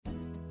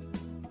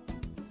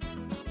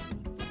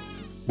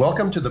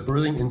Welcome to the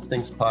Birthing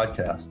Instincts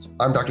podcast.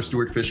 I'm Dr.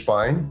 Stuart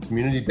Fishbein,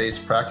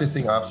 community-based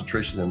practicing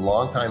obstetrician and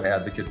longtime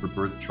advocate for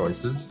birth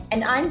choices.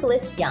 And I'm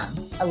Bliss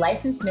Young, a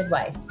licensed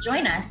midwife.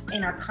 Join us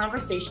in our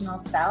conversational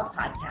style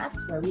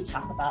podcast where we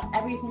talk about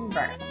everything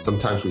birth.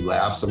 Sometimes we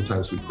laugh,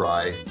 sometimes we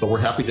cry, but we're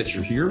happy that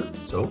you're here.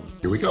 So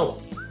here we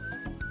go.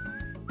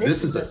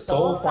 This is a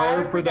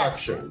Soulfire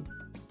production.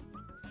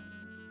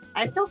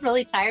 I feel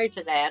really tired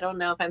today. I don't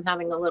know if I'm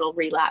having a little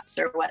relapse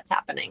or what's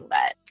happening,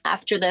 but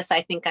after this,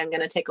 I think I'm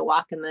going to take a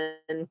walk and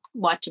then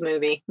watch a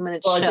movie. I'm going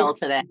to chill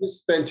today. You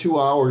spent 2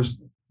 hours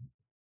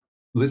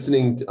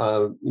listening, to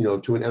an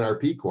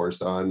NRP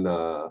course on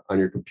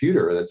your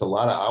computer. That's a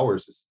lot of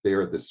hours to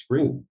stare at the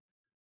screen.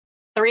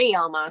 3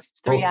 hours.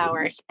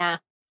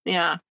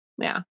 Yeah.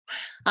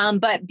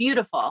 But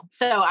beautiful.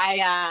 So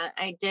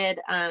I did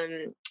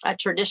a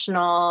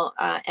traditional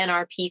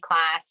NRP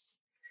class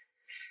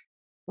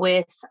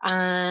with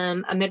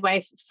a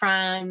midwife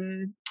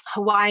from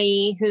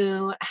Hawaii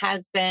who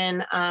has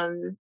been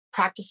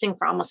practicing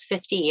for almost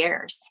 50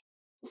 years.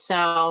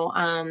 So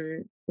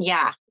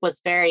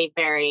was very,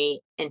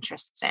 very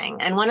interesting.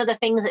 And one of the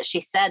things that she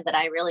said that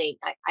I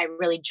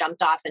really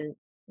jumped off and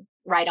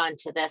right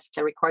onto this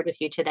to record with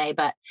you today.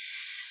 But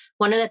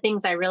one of the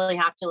things I really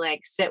have to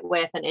sit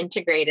with and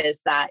integrate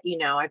is that,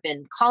 I've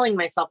been calling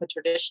myself a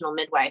traditional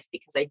midwife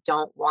because I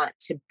don't want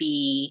to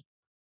be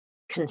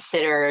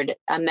considered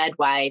a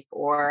midwife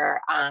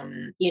or,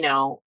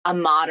 a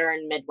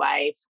modern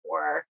midwife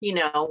or,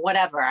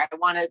 whatever. I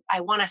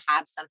want to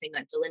have something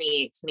that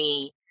delineates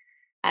me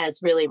as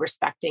really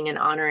respecting and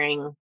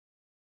honoring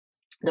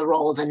the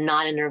roles and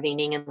not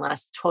intervening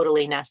unless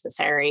totally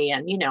necessary.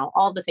 And,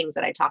 all the things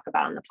that I talk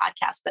about on the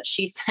podcast. But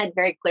she said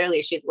very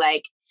clearly, she's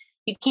like,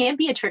 you can't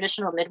be a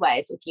traditional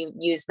midwife if you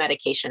use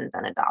medications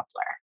and a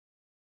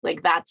Doppler.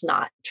 That's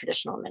not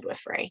traditional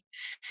midwifery.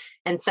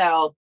 And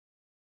so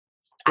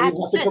you'll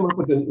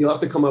have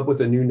to come up with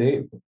a new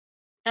name.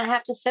 I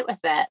have to sit with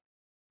it.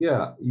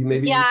 Yeah,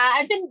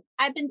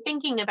 I've been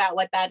thinking about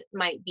what that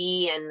might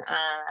be, and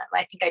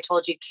I think I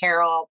told you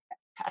Carol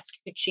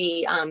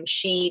Pascucci.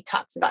 She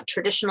talks about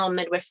traditional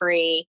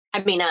midwifery.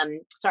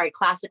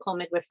 Classical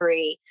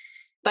midwifery.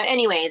 But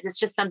anyways, it's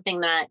just something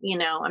that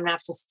I'm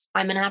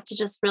gonna have to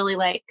just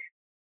really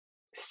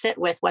sit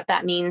with what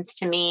that means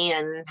to me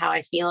and how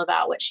I feel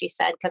about what she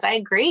said. Because I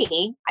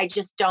agree. I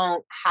just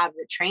don't have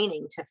the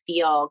training to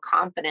feel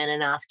confident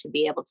enough to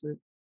be able to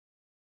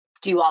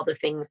do all the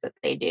things that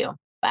they do.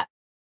 But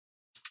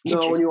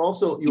no, and you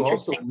also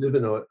live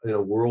in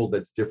a world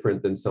that's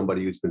different than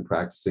somebody who's been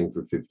practicing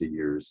for 50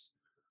 years.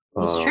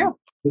 It's true.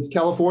 It's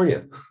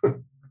California.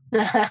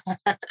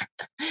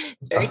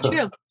 It's very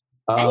true.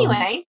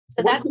 Anyway,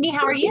 so that's me.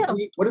 How are you?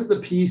 What does the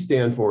P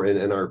stand for in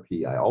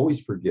NRP? I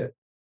always forget.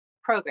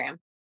 Program.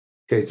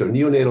 Okay, so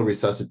neonatal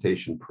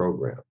resuscitation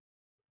program.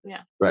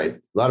 Yeah. Right.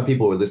 A lot of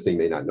people who are listening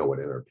may not know what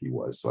NRP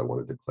was, so I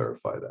wanted to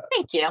clarify that.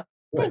 Thank you.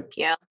 Right. Thank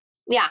you.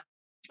 Yeah.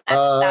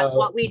 That's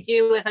what we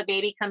do if a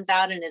baby comes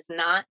out and is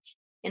not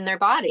in their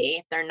body,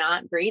 if they're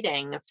not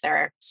breathing, if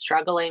they're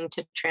struggling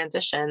to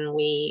transition,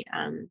 we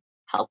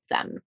help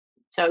them.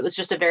 So it was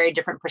just a very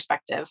different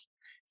perspective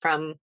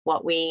from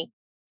what we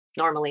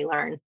normally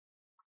learn.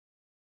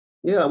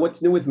 Yeah,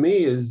 what's new with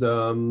me is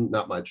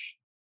not much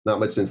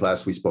since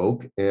last we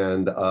spoke.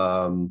 And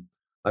I'm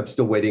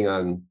still waiting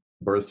on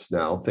births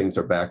now. Things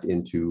are back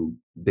into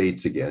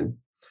dates again.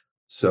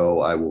 So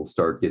I will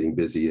start getting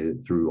busy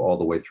all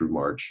the way through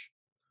March.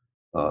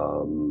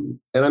 And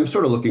I'm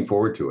sort of looking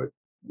forward to it.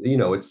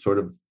 It's sort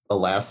of a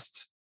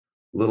last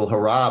little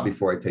hurrah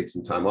before I take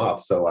some time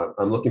off. So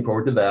I'm looking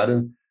forward to that.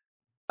 And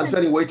I'm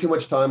spending way too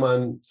much time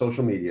on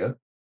social media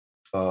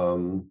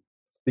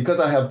because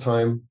I have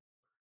time.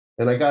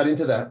 And I got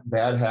into that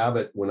bad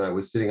habit when I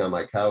was sitting on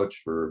my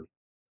couch for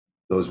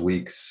those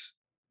weeks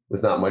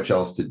with not much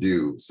else to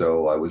do.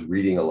 So I was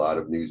reading a lot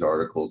of news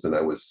articles and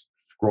I was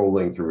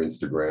scrolling through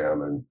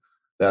Instagram and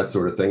that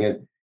sort of thing.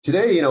 And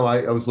today,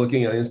 I was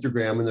looking at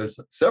Instagram and there's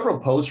several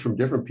posts from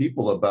different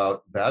people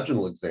about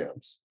vaginal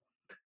exams.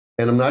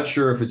 And I'm not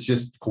sure if it's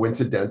just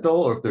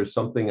coincidental or if there's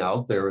something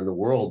out there in the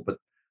world, but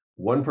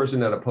one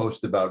person had a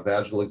post about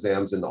vaginal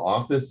exams in the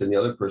office and the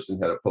other person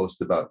had a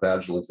post about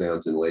vaginal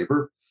exams in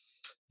labor.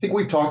 I think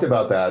we've talked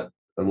about that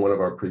on one of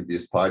our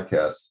previous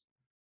podcasts,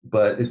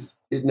 but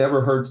it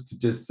never hurts to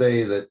just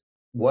say that,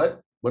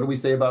 what do we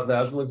say about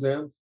vaginal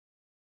exams?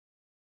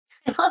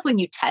 I love when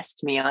you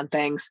test me on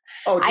things.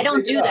 Oh, I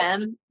don't do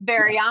them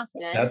very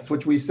often. That's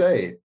what we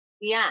say.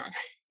 Yeah.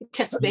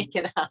 Just make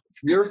it up.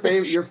 Your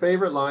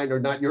favorite line,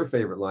 or not your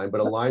favorite line, but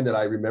a line that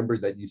I remember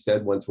that you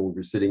said once when we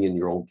were sitting in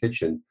your old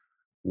kitchen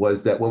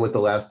was that when was the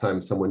last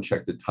time someone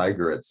checked a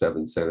tiger at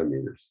 7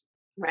 centimeters?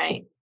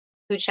 Right.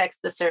 Who checks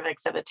the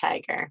cervix of a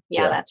tiger?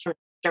 Yeah. That's from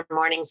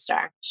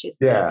Morningstar. She's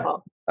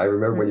beautiful. I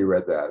remember when you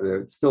read that.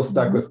 And it still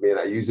stuck with me, and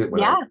I use it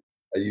when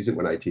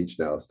I teach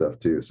now stuff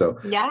too. So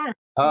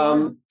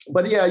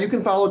but yeah, you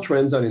can follow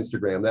trends on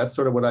Instagram. That's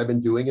sort of what I've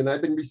been doing, and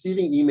I've been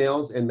receiving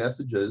emails and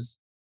messages.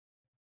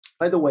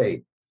 By the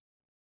way,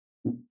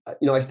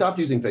 I stopped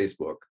using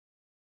Facebook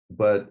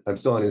but I'm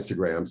still on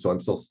Instagram, so I'm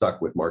still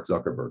stuck with Mark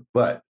Zuckerberg.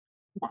 But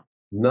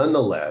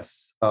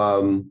nonetheless,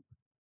 I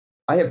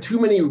have too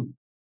many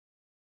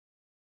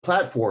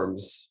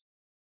platforms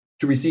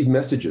to receive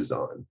messages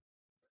on.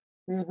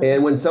 Mm-hmm.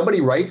 And when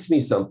somebody writes me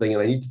something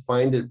and I need to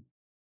find it,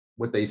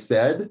 what they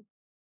said,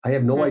 I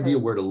have no idea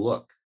where to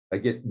look. I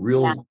get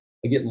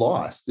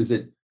lost. Is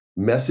it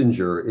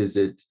Messenger? Is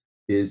it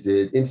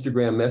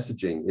Instagram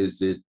messaging?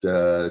 Is it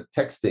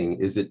texting?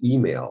 Is it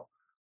email?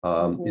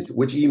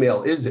 Which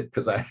email is it?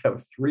 Because I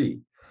have three.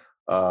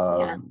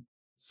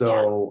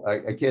 So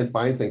I can't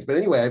find things. But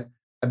anyway,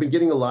 I've been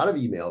getting a lot of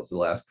emails the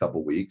last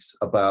couple of weeks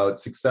about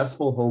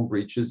successful home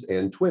breaches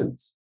and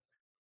twins,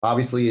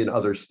 obviously in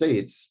other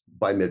states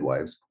by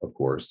midwives, of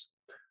course.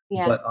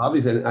 Yeah. But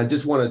obviously, and I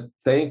just want to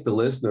thank the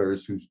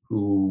listeners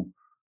who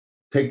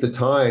take the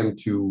time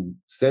to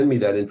send me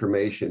that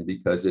information,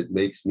 because it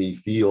makes me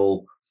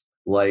feel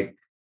like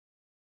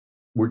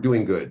we're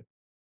doing good.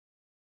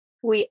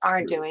 We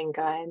are doing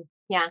good.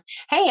 Yeah.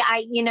 Hey,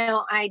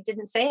 I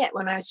didn't say it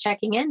when I was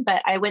checking in,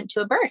 but I went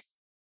to a birth.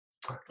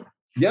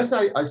 Yes,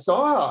 I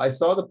saw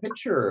the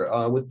picture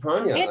with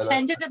Tanya. I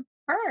attended a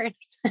birth.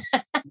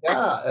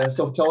 Yeah.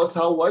 So tell us,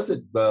 how was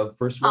it?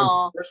 First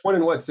one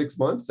in what, 6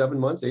 months, 7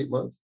 months, 8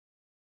 months?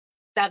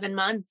 7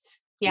 months.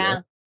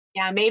 Yeah.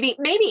 Maybe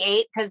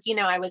 8, because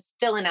I was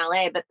still in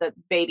LA, but the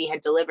baby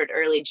had delivered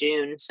early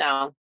June.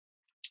 So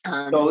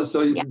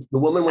the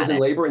woman was in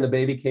labor and the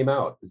baby came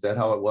out. Is that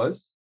how it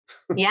was?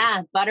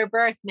 Yeah, butter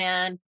birth,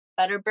 man.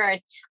 Butter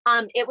birth.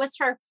 It was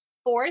her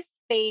 4th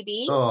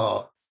baby.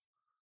 Oh.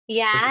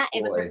 Yeah,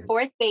 it was her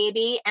 4th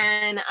baby.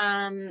 And,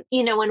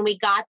 when we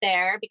got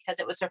there, because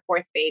it was her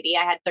 4th baby,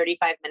 I had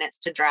 35 minutes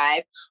to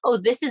drive. Oh,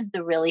 this is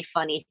the really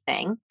funny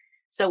thing.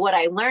 So what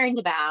I learned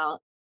about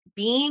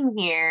being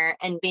here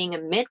and being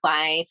a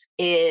midwife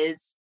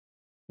is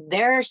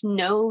there's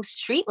no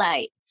street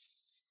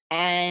lights,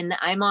 and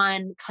I'm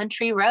on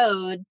country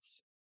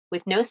roads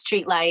with no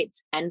street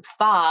lights and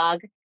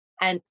fog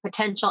and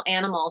potential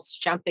animals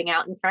jumping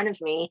out in front of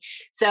me.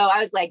 So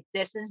I was like,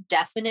 this is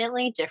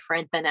definitely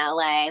different than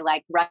LA.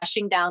 Like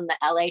rushing down the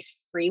LA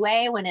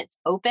freeway when it's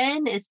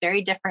open is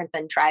very different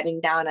than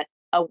driving down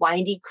a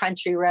windy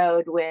country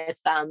road with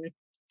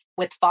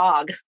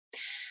fog.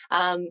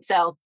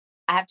 So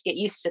I have to get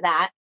used to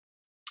that.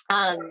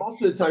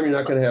 Most of the time you're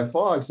not going to have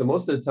fog. So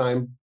most of the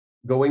time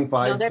going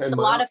 5, 10 miles. There's a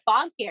lot of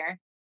fog here.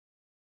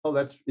 Oh,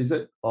 is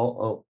it?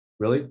 Oh,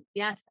 really?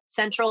 Yes.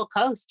 Central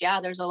Coast. Yeah.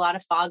 There's a lot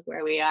of fog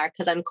where we are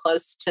because I'm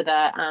close to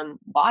the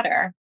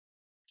water.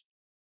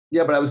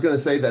 Yeah. But I was going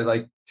to say that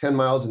like 10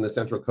 miles in the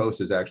Central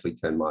Coast is actually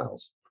 10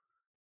 miles.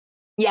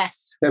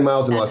 Yes. 10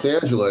 miles in Los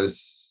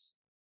Angeles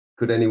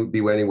could be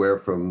anywhere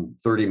from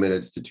 30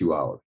 minutes to 2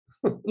 hours.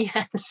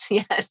 Yes,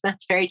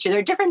 that's very true.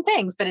 They're different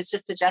things, but it's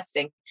just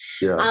adjusting.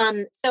 Yeah.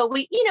 So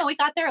we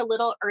got there a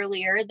little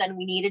earlier than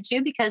we needed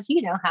to, because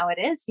you know how it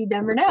is. You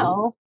never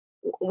know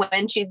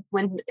when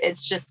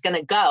it's just going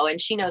to go, and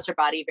she knows her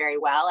body very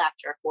well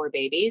after 4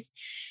 babies.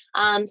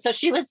 So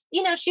she was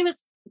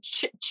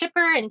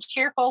chipper and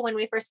cheerful when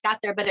we first got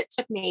there, but it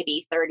took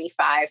maybe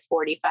 35,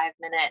 45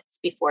 minutes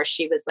before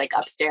she was like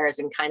upstairs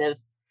and kind of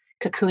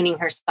cocooning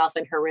herself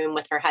in her room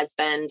with her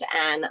husband,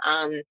 and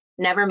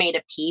never made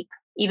a peep.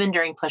 Even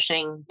during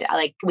pushing,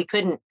 like we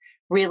couldn't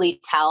really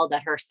tell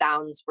that her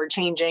sounds were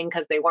changing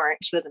because they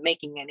weren't. She wasn't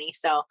making any.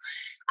 So,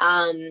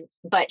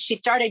 but she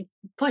started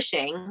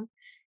pushing,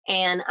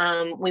 and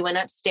we went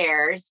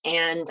upstairs,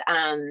 and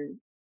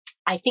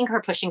I think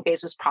her pushing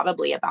phase was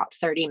probably about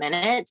 30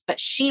 minutes, but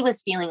she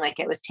was feeling like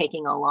it was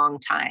taking a long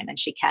time, and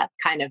she kept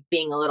kind of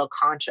being a little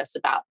conscious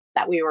about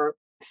that. We were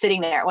sitting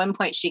there. At one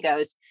point, she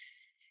goes,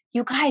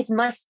 "You guys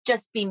must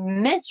just be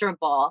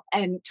miserable."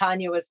 And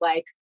Tanya was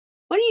like,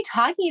 "What are you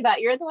talking about?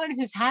 You're the one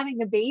who's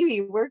having a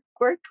baby. We're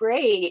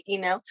great,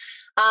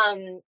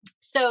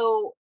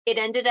 So it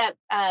ended up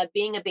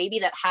being a baby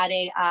that had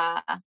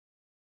a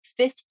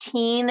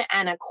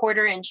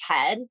 15.25-inch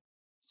head.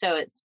 So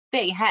it's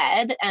big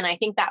head. And I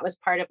think that was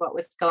part of what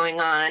was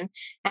going on.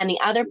 And the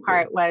other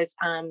part was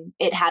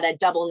it had a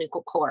double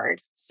nuchal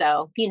cord.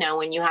 So,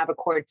 when you have a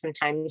cord,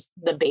 sometimes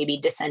the baby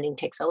descending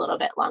takes a little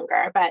bit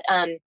longer, but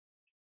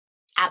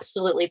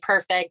absolutely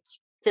perfect.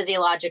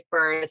 Physiologic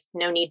birth,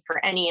 no need for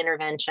any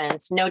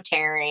interventions, no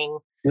tearing.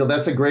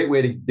 That's a great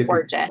way to dip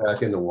your feet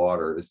back in the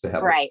water, is to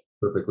have a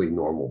perfectly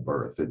normal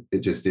birth. It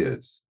just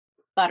is.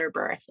 Butter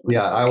birth.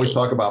 Yeah, I always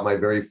talk about my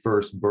very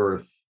first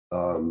birth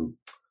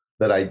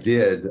that I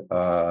did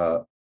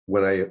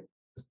when I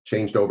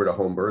changed over to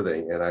home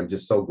birthing, and I'm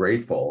just so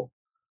grateful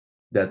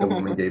that the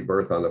woman gave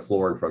birth on the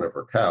floor in front of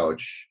her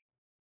couch.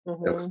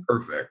 It was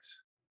perfect.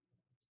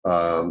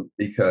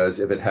 Because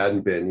if it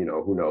hadn't been,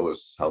 who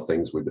knows how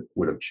things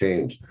would have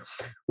changed.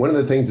 One of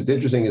the things that's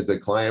interesting is the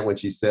client, when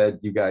she said,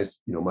 "You guys,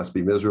 must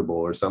be miserable,"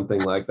 or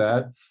something like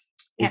that,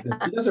 is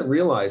that she doesn't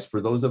realize, for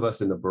those of us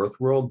in the birth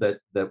world, that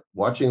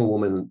watching a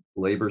woman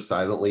labor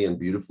silently and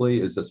beautifully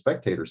is a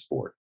spectator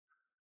sport.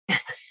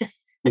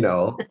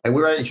 And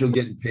we're actually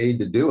getting paid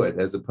to do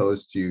it, as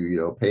opposed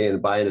to,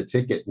 buying a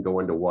ticket and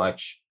going to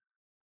watch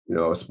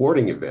a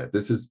sporting event.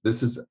 This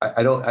is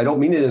I don't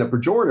mean it in a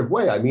pejorative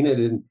way. I mean it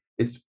in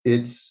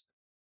it's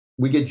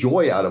we get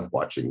joy out of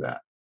watching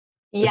that.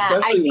 Yeah,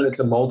 Especially when it's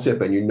a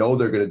multip and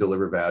they're going to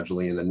deliver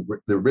vaginally, and then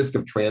the risk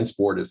of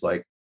transport is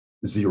like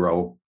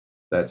zero,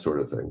 that sort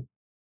of thing.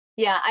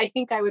 Yeah, I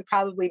think I would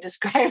probably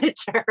describe it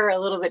to her a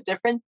little bit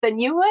different than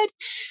you would,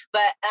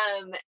 but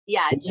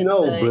yeah, just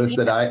Bliss,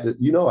 that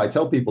I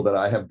tell people that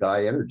I have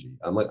guy energy.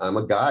 I'm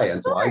a guy,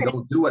 and so I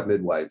don't do what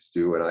midwives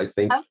do, and I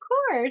think, of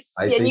course,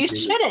 and you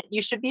shouldn't.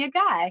 You should be a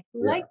guy.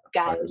 You like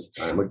guys.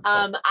 I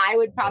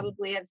would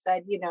probably have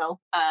said,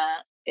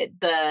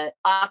 the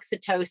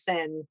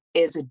oxytocin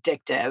is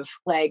addictive.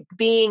 Like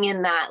being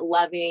in that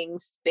loving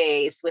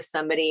space with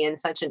somebody in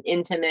such an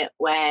intimate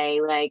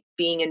way, like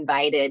being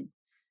invited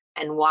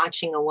and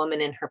watching a woman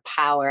in her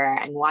power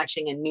and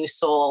watching a new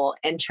soul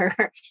enter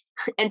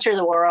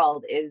the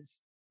world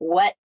is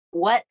what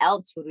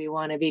else would we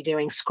want to be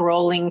doing?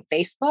 Scrolling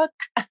Facebook?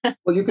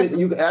 Well,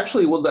 you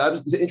actually,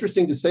 it's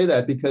interesting to say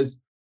that, because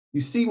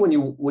you see when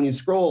you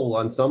scroll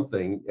on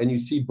something and you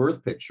see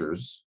birth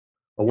pictures,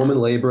 a woman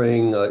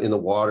laboring in the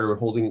water,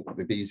 holding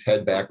the baby's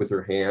head back with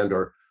her hand,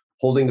 or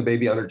holding the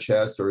baby on her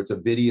chest, or it's a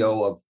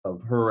video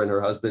of her and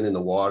her husband in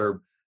the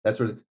water. That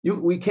sort of,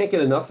 we can't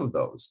get enough of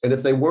those. And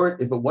if it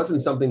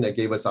wasn't something that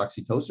gave us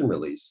oxytocin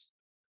release,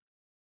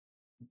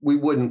 we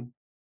wouldn't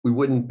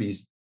be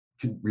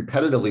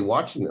repetitively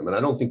watching them. And I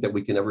don't think that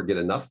we can ever get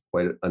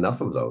quite enough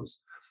of those.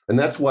 And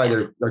that's why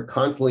they're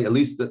constantly, at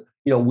least,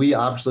 we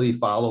obviously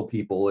follow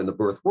people in the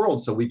birth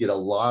world. So we get a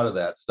lot of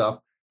that stuff.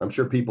 I'm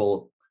sure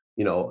people,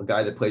 a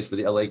guy that plays for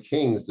the LA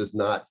Kings does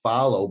not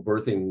follow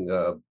birthing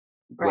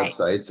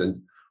websites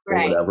or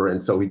whatever.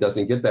 And so he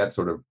doesn't get that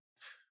sort of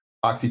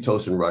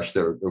oxytocin rush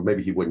there, or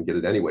maybe he wouldn't get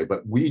it anyway,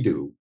 but we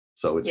do.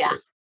 So it's great.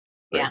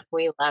 Yeah,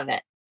 we love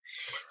it.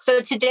 So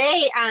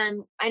today,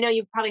 I know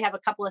you probably have a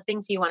couple of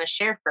things you want to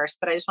share first,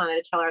 but I just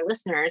wanted to tell our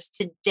listeners,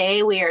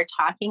 today we are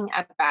talking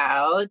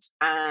about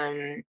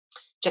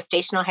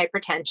gestational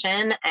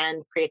hypertension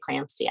and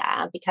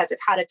preeclampsia, because I've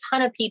had a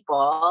ton of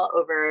people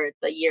over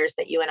the years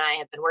that you and I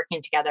have been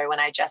working together. When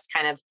I just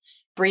kind of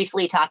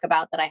briefly talk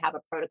about that I have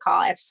a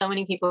protocol, I have so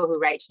many people who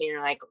write to me and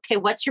are like, okay,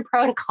 what's your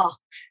protocol?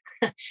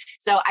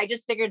 So I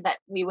just figured that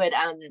we would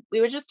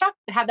just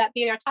have that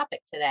be our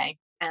topic today,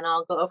 and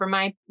I'll go over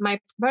my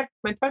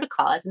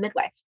protocol as a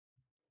midwife.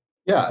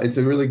 Yeah, it's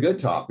a really good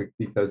topic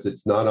because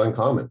it's not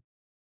uncommon.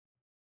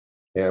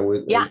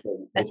 And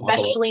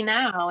especially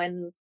now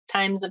in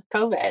times of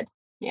COVID.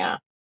 Yeah.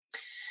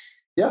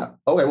 Yeah.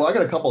 Okay. Well, I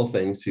got a couple of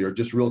things here.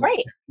 Just real.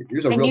 Great.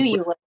 Here's a real.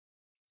 You would.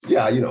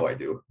 Yeah, I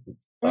do.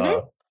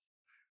 Mm-hmm.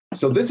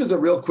 So this is a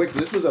real quick.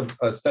 This was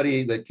a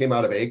study that came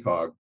out of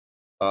ACOG.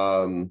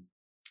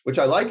 Which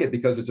I like it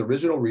because it's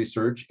original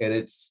research,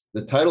 and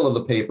the title of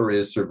the paper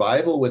is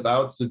Survival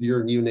Without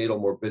Severe Neonatal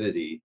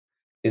Morbidity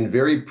in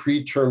Very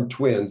Preterm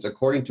Twins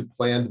According to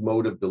Planned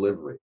Mode of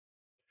Delivery.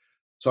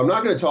 So I'm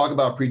not going to talk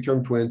about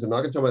preterm twins. I'm not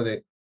going to talk about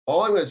anything.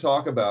 All I'm going to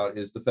talk about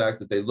is the fact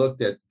that they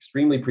looked at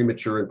extremely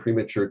premature and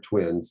premature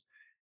twins,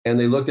 and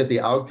they looked at the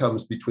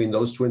outcomes between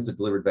those twins that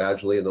delivered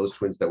vaginally and those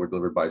twins that were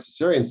delivered by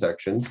cesarean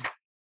section.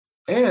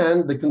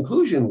 And the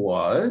conclusion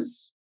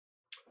was,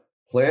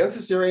 planned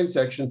cesarean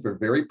section for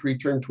very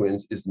preterm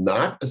twins is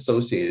not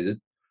associated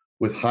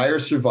with higher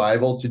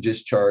survival to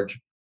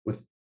discharge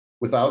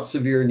without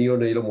severe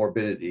neonatal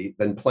morbidity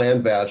than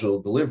planned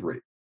vaginal delivery.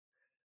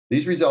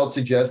 These results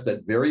suggest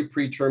that very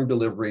preterm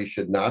delivery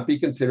should not be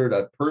considered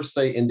a per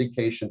se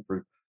indication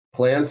for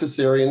planned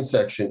cesarean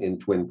section in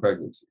twin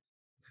pregnancies.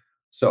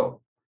 So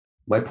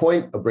my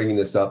point of bringing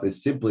this up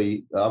is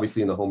simply,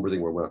 obviously in the home birthing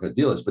world, we're not going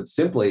to deal with this, but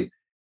simply,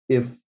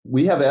 if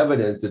we have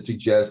evidence that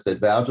suggests that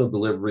vaginal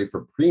delivery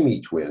for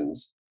preemie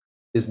twins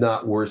is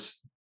not worse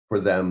for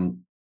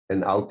them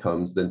and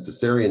outcomes than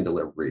cesarean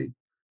delivery,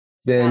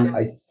 then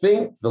I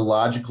think the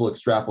logical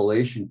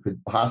extrapolation could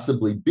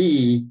possibly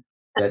be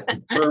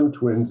that term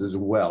twins as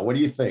well. What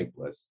do you think,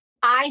 Liz?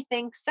 I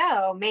think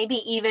so. Maybe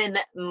even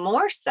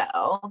more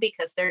so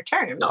because they're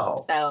terms.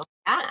 No. So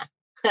yeah.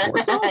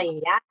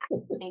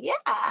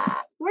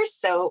 We're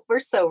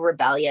so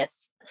rebellious.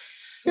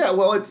 Yeah,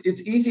 well,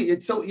 it's easy.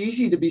 It's so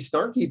easy to be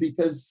snarky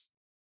because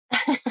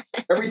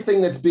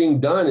everything that's being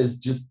done is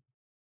just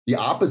the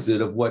opposite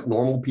of what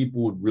normal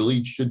people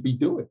should be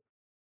doing.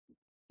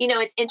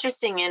 It's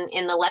interesting.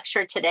 In the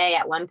lecture today,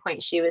 at one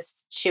point, she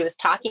was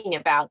talking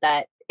about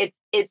that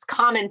it's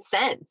common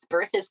sense.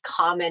 Birth is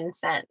common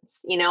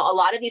sense. A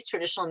lot of these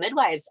traditional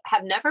midwives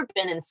have never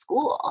been in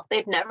school.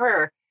 They've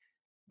never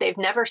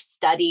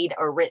studied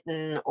or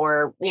written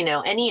or,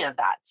 any of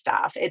that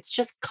stuff. It's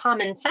just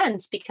common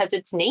sense because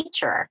it's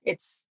nature.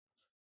 It's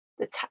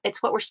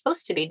what we're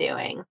supposed to be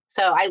doing.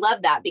 So I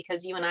love that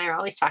because you and I are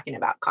always talking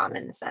about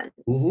common sense.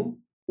 Mm-hmm.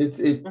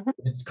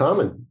 It's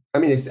common. I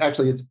mean,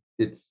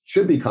 it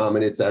should be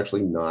common. It's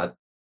actually not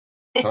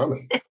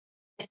common.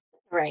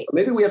 Right.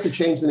 Maybe we have to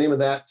change the name of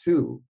that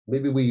too.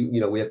 Maybe we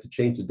have to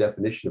change the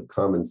definition of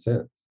common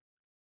sense.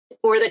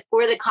 Or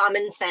the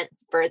common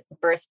sense birth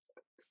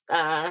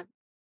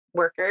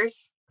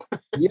workers.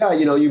 Yeah,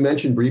 you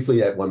mentioned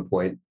briefly at one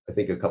point, I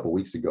think a couple of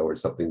weeks ago or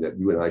something, that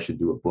you and I should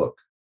do a book.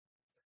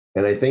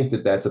 And I think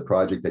that that's a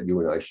project that you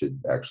and I should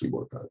actually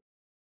work on.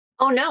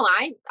 Oh no,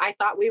 I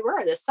thought we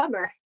were this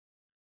summer.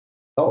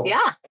 Oh,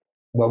 Yeah.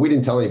 well, we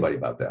didn't tell anybody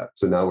about that.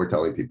 So now we're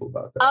telling people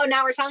about that. Oh,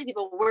 now we're telling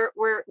people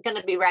we're going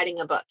to be writing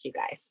a book, you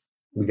guys.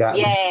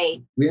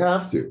 Yay. We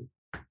have to.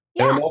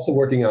 Yeah. And I'm also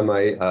working on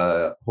my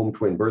home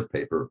twin birth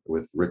paper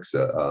with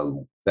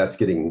Rixa. That's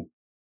getting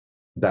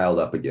dialed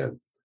up again.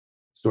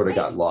 Sort of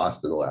got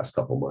lost in the last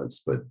couple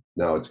months, but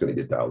now it's going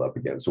to get dialed up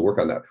again. So work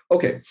on that.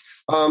 Okay.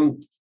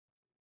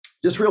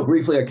 Just real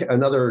briefly,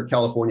 another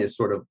California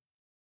sort of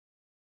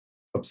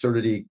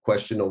absurdity,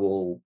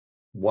 questionable.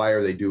 Why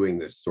are they doing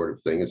this sort of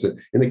thing? It's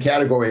in the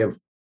category of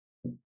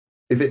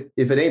if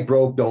it ain't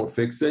broke, don't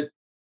fix it.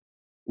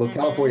 Well,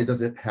 California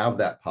doesn't have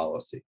that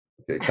policy.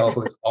 Okay,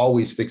 California's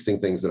always fixing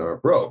things that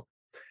aren't broke.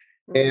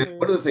 And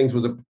one of the things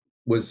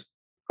was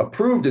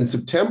approved in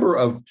September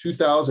of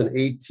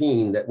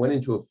 2018 that went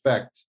into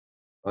effect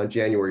on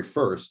January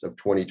 1st of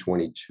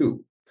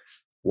 2022.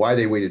 Why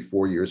they waited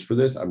 4 years for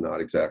this, I'm not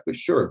exactly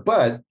sure.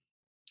 But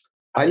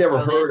I never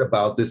heard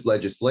about this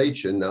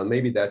legislation. Now,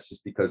 maybe that's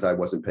just because I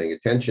wasn't paying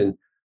attention.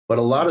 But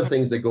a lot of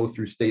things that go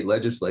through state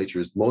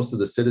legislatures, most of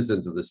the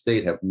citizens of the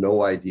state have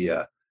no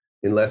idea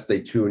unless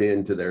they tune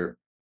in to their,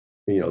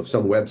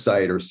 some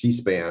website or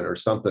C-SPAN or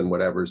something,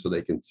 whatever, so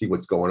they can see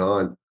what's going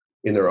on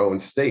in their own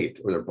state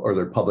or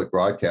their public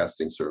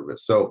broadcasting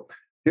service. So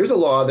here's a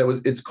law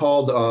it's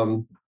called,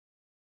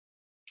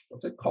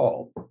 what's it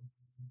called?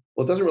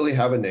 Well, it doesn't really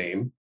have a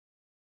name.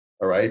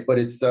 All right, but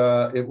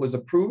it was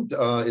approved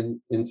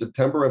in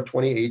September of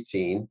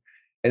 2018,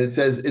 and it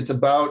says it's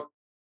about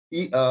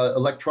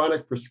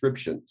electronic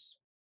prescriptions.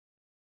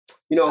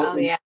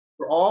 We're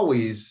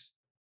always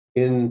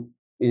in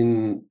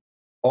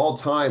all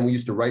time. We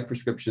used to write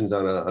prescriptions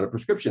on a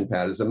prescription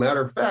pad. As a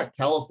matter of fact,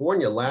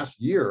 California last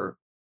year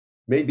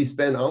made me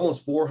spend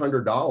almost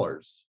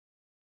 $400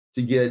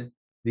 to get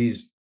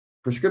these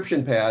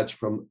prescription pads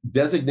from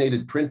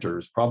designated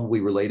printers,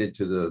 probably related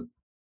to the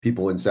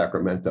people in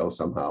Sacramento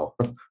somehow,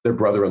 their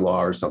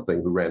brother-in-law or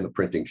something who ran the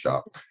printing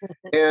shop.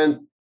 And,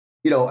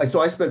 so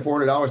I spent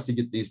 $400 to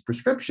get these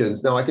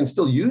prescriptions. Now I can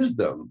still use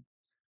them,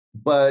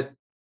 but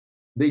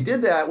they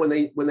did that when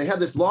they had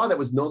this law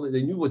that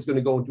they knew was going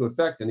to go into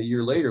effect, and a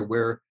year later,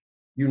 where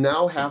you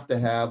now have to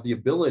have the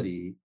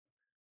ability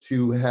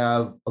to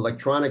have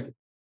electronic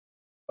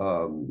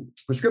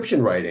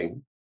prescription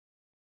writing.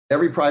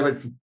 Every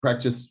private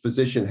practice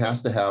physician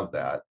has to have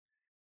that.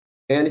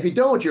 And if you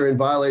don't, you're in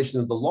violation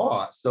of the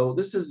law. So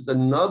this is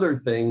another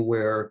thing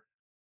where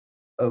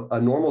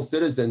a normal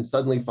citizen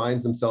suddenly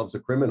finds themselves a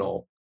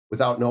criminal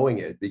without knowing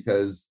it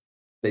because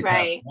they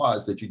passed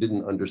laws that you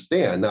didn't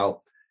understand.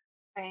 Now,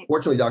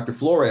 fortunately, Dr.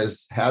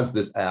 Flores has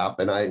this app,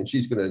 and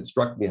she's going to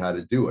instruct me how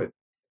to do it.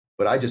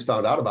 But I just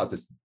found out about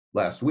this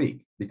last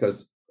week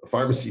because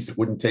pharmacies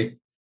wouldn't take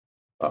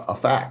a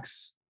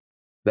fax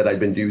that I'd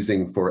been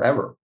using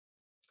forever.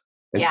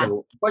 And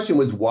so the question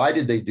was, why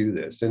did they do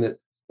this? And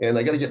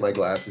I got to get my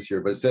glasses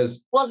here, but it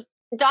says, well,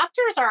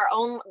 doctors are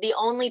the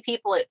only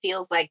people it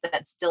feels like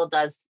that still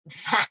does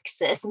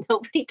faxes.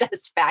 Nobody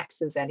does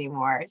faxes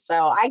anymore.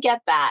 So I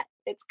get that.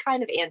 It's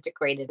kind of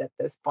antiquated at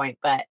this point,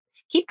 but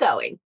keep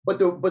going.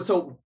 But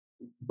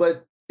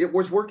it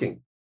was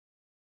working.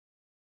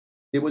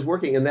 It was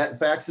working. And that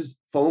faxes,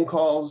 phone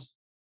calls,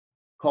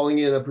 calling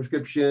in a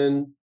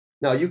prescription.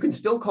 Now you can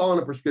still call in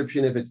a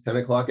prescription if it's 10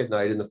 o'clock at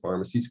night and the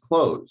pharmacy's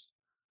closed.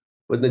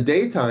 But in the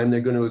daytime, they're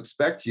going to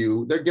expect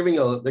you. They're giving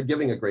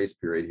a grace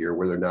period here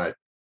where they're not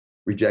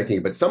rejecting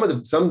it. But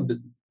some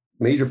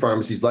major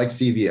pharmacies like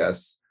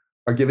CVS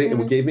are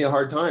gave me a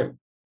hard time,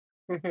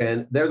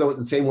 and they're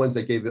the same ones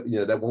that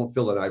that won't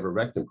fill an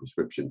ivermectin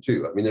prescription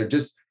too. I mean, they're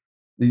just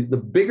the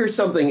bigger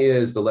something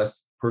is, the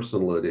less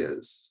personal it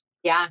is.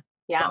 Yeah.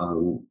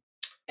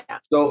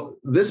 So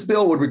this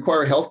bill would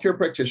require healthcare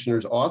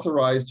practitioners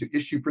authorized to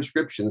issue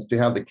prescriptions to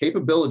have the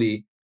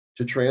capability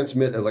to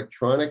transmit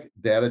electronic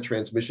data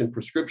transmission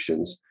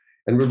prescriptions,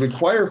 and would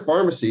require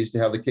pharmacies to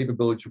have the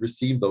capability to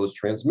receive those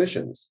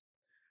transmissions.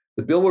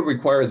 The bill would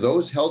require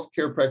those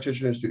healthcare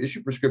practitioners to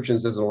issue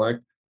prescriptions as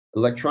an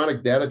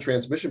electronic data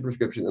transmission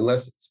prescription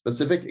unless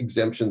specific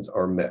exemptions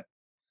are met.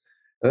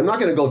 And I'm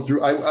not going to go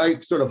through, I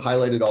sort of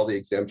highlighted all the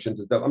exemptions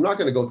and stuff. I'm not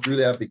going to go through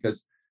that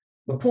because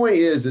the point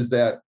is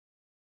that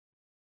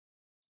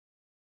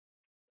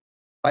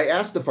I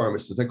asked the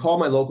pharmacist, I called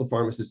my local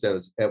pharmacist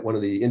at one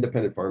of the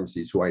independent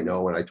pharmacies who I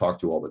know and I talk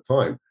to all the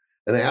time.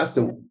 And I asked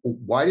him,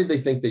 why did they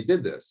think they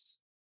did this?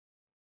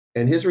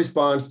 And his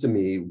response to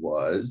me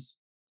was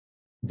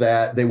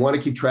that they want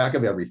to keep track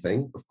of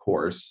everything, of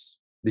course,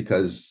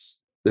 because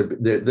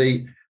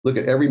they look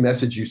at every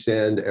message you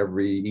send,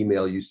 every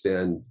email you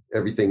send,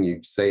 everything you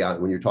say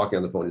when you're talking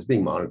on the phone is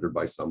being monitored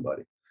by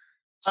somebody.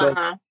 So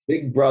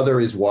Big Brother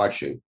is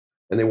watching.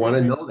 And they want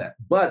to know that.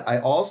 But I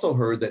also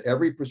heard that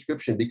every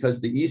prescription, because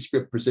the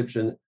eScript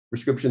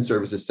prescription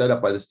service is set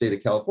up by the state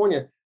of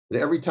California, that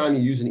every time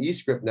you use an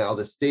eScript now,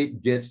 the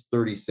state gets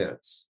 30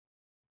 cents.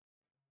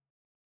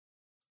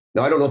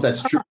 Now, I don't know if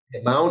that's true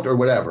amount or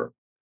whatever,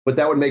 but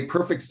that would make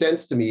perfect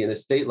sense to me in a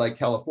state like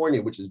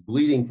California, which is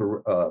bleeding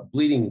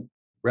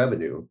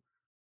revenue,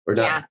 or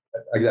not.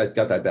 I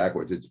got that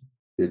backwards.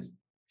 It's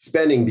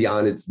spending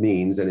beyond its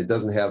means, and it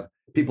doesn't have,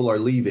 people are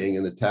leaving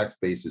and the tax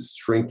base is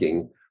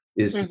shrinking,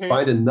 is to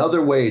find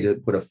another way to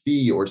put a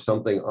fee or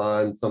something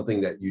on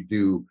something that you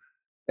do.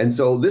 And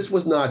so this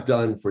was not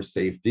done for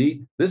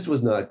safety. This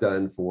was not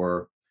done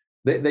for,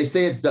 they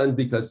say it's done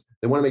because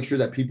they want to make sure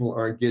that people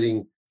aren't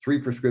getting 3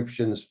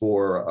 prescriptions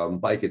for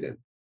Vicodin.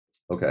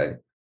 Okay.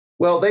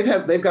 Well,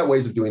 they've got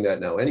ways of doing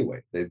that now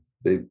anyway.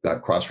 They've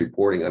got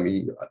cross-reporting. I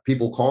mean,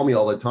 people call me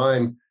all the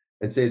time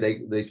and say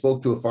they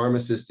spoke to a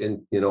pharmacist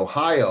in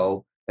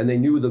Ohio, and they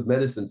knew the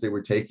medicines they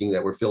were taking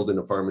that were filled in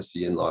a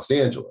pharmacy in Los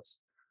Angeles.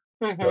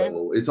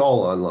 So it's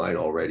all online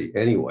already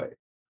anyway.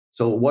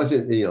 So it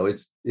wasn't,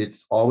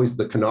 it's always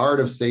the canard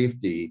of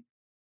safety,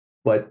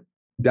 but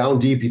down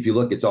deep, if you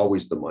look, it's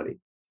always the money.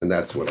 And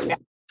that's what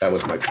that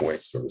was my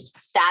point.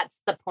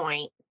 That's the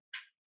point.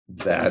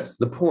 That's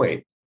the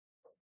point.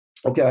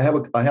 Okay, I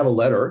have a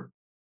letter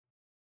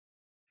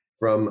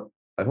from,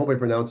 I hope I'm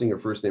pronouncing her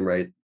first name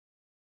right,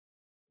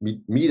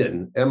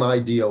 Midon,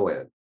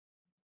 Midon,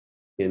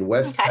 in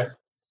West Texas.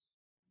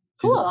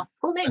 Cool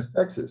name. West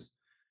Texas.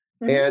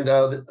 And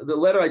the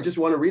letter, I just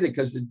want to read it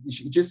because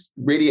she just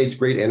radiates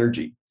great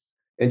energy.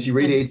 And she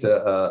radiates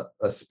a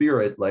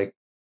spirit like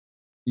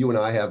you and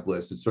I have,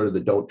 Bliss. It's sort of the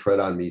don't tread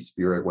on me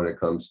spirit when it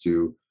comes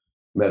to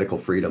medical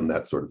freedom,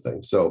 that sort of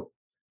thing. So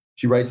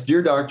she writes,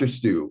 Dear Dr.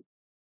 Stu,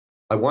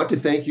 I want to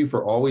thank you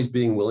for always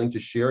being willing to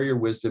share your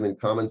wisdom and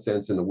common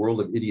sense in the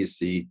world of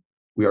idiocy.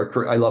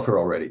 I love her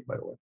already, by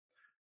the way.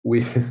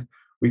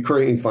 We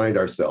currently find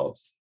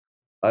ourselves.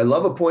 I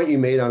love a point you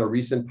made on a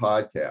recent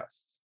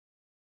podcast.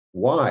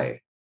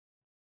 Why?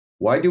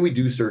 Why do we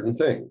do certain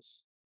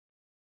things?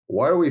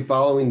 Why are we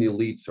following the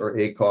elites or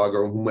ACOG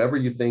or whomever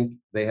you think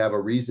they have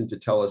a reason to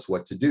tell us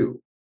what to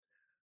do?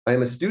 I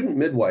am a student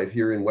midwife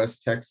here in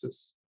West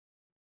Texas.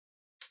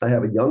 I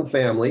have a young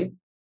family,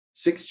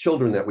 6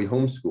 children that we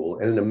homeschool,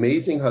 and an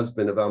amazing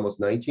husband of almost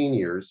 19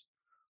 years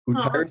who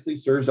tirelessly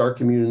serves our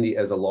community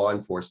as a law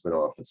enforcement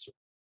officer.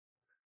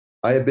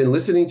 I have been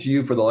listening to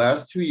you for the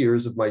last 2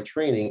 years of my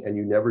training, and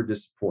you never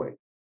disappoint.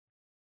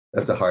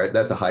 That's a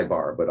high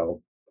bar, but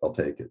I'll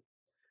take it.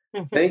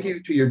 Thank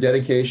you to your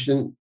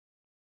dedication.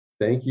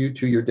 Thank you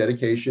to your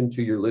dedication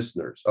to your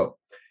listeners. Oh,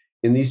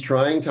 in these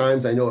trying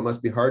times, I know it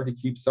must be hard to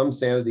keep some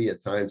sanity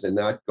at times and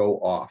not go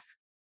off.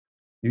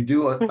 You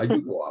do. I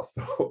do go off,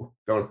 though,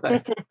 don't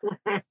I?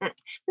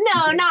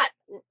 No,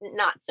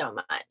 not so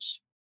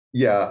much.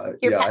 Yeah,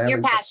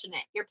 you're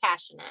passionate. You're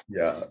passionate.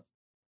 Yeah,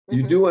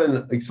 you do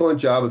an excellent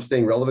job of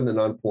staying relevant and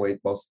on point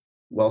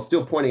while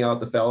still pointing out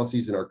the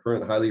fallacies in our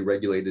current highly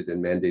regulated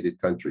and mandated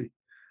country.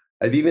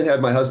 I've even had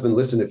my husband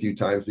listen a few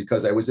times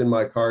because I was in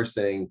my car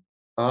saying,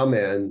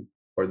 Amen,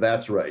 or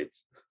that's right.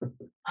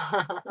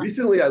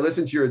 Recently, I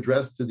listened to your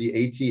address to the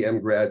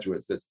ATM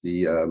graduates. That's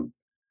the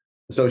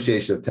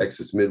Association of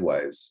Texas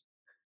Midwives.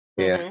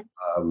 And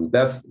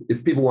that's,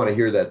 if people want to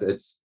hear that,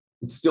 it's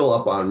still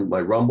up on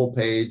my Rumble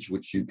page,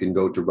 which you can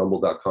go to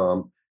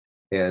rumble.com.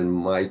 And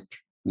my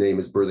name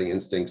is Birthing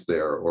Instincts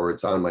there, or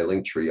it's on my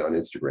link tree on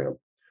Instagram.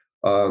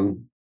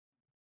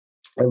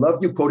 I love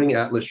you quoting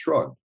Atlas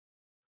Shrugged.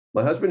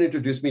 My husband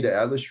introduced me to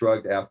Atlas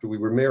Shrugged after we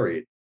were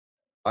married.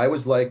 I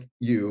was like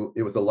you,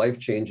 it was a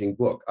life-changing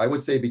book. I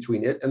would say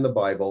between it and the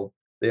Bible,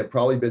 they have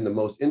probably been the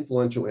most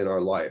influential in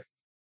our life.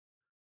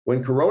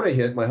 When Corona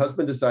hit, my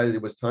husband decided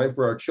it was time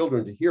for our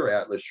children to hear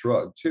Atlas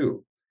Shrugged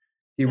too.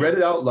 He read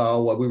it out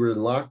loud while we were in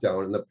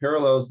lockdown, and the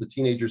parallels the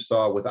teenagers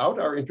saw without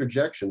our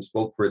interjection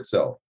spoke for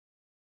itself.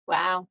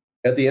 Wow.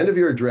 At the end of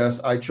your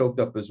address, I choked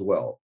up as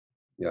well.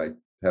 Yeah, I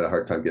had a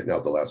hard time getting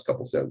out the last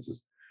couple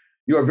sentences.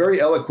 You are very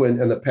eloquent,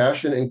 and the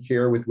passion and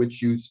care with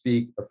which you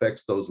speak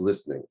affects those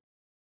listening.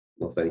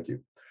 Well, thank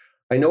you.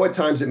 I know at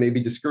times it may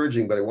be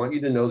discouraging, but I want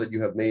you to know that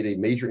you have made a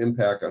major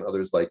impact on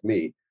others like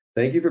me.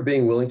 Thank you for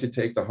being willing to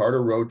take the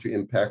harder road to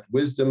impart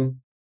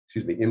wisdom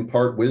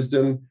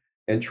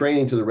and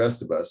training to the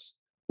rest of us,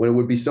 when it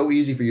would be so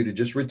easy for you to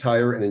just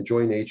retire and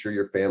enjoy nature,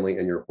 your family,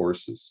 and your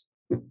horses.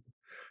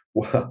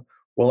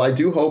 Well, I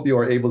do hope you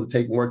are able to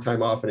take more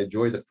time off and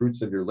enjoy the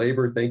fruits of your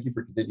labor. Thank you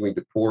for continuing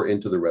to pour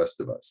into the rest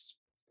of us.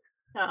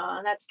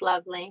 Oh, that's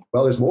lovely.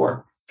 Well, there's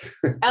more.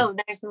 Oh,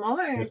 there's more.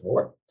 There's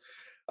more.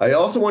 I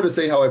also want to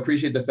say how I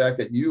appreciate the fact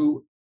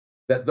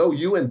that though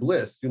you and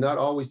Bliss do not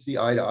always see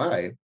eye to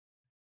eye,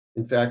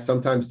 in fact,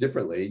 sometimes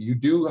differently, you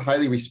do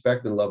highly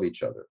respect and love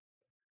each other.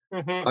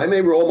 I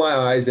may roll my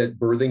eyes at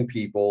birthing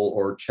people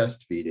or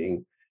chest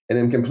feeding, and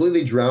am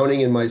completely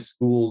drowning in my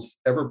school's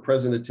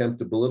ever-present attempt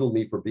to belittle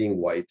me for being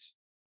white.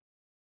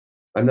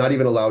 I'm not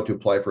even allowed to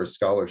apply for a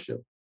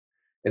scholarship.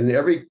 And in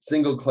every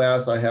single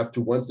class, I have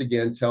to once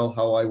again tell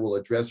how I will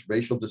address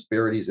racial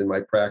disparities in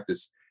my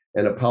practice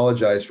and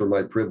apologize for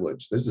my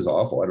privilege. This is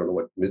awful. I don't know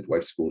what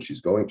midwife school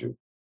she's going to.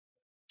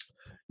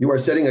 You are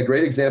setting a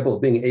great example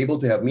of being able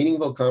to have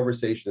meaningful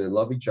conversation and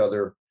love each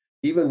other,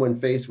 even when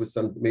faced with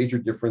some major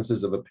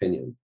differences of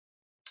opinion.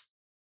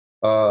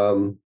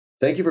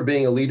 Thank you for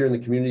being a leader in the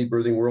community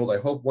birthing world. I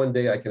hope one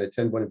day I can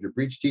attend one of your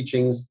breech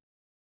teachings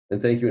and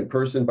thank you in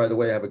person. By the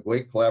way, I have a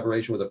great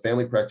collaboration with a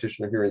family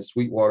practitioner here in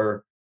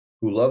Sweetwater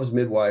who loves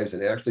midwives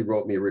and actually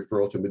wrote me a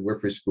referral to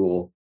midwifery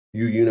school.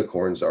 You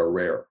unicorns are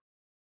rare.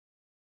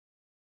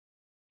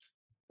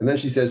 And then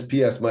she says,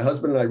 P.S. My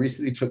husband and I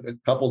recently took a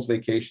couple's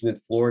vacation in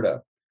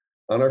Florida.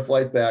 On our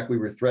flight back, we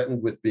were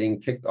threatened with being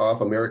kicked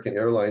off American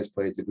Airlines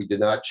planes if we did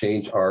not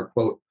change our,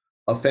 quote,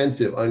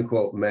 offensive,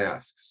 unquote,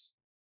 masks.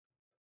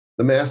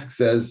 The mask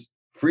says,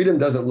 freedom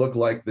doesn't look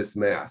like this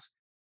mask.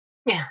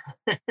 Yeah.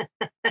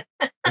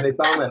 And they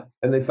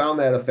found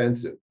that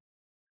offensive.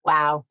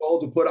 Wow. We were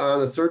told to put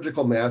on a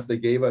surgical mask they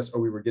gave us,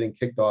 or we were getting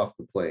kicked off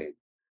the plane.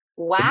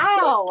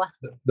 Wow.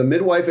 The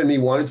midwife and me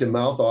wanted to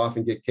mouth off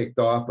and get kicked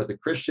off, but the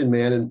Christian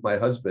man and my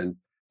husband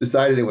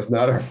decided it was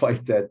not our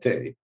fight that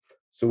day.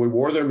 So we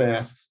wore their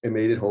masks and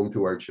made it home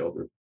to our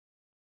children.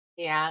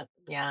 Yeah.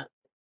 Yeah.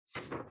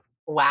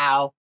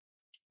 Wow.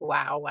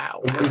 Wow.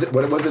 Wow. Wow.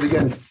 What was it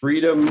again?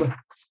 Freedom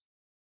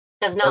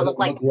does not look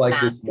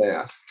like this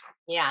mask.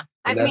 Yeah.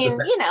 I mean,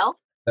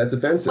 that's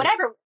offensive.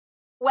 Whatever,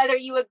 whether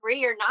you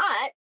agree or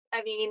not.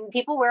 I mean,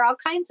 people wear all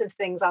kinds of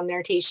things on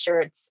their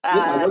t-shirts.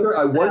 I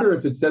wonder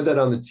if it said that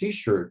on the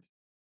t-shirt,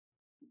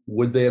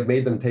 would they have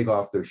made them take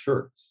off their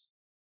shirts?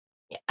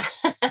 Yeah.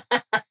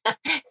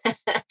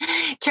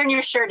 Turn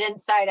your shirt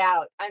inside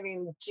out. I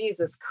mean,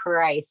 Jesus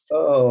Christ.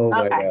 Oh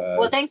my God.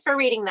 Well, thanks for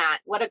reading that.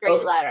 What a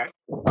great letter.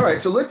 All right,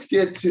 so let's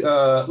get to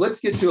a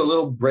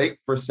little break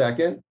for a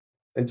second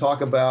and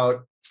talk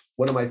about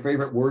one of my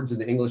favorite words in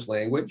the English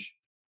language,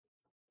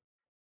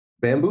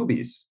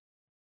 bamboobies.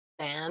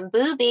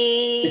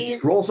 Bamboobies. It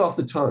just rolls off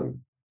the tongue.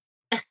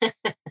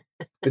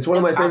 It's one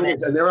of my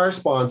favorites, and they're our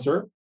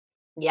sponsor.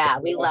 Yeah,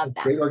 we love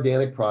that. Great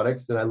organic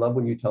products, and I love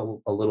when you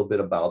tell a little bit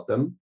about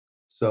them.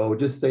 So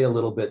just say a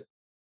little bit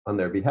on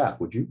their behalf,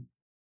 would you?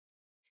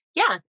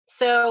 Yeah.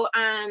 So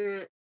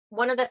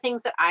one of the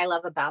things that I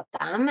love about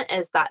them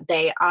is that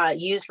they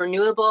use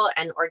renewable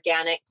and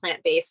organic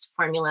plant-based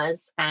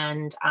formulas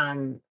and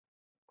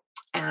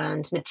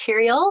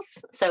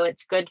materials. So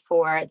it's good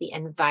for the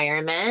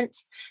environment.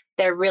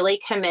 They're really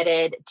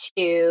committed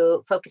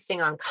to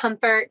focusing on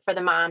comfort for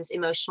the moms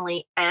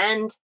emotionally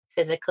and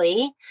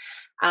physically,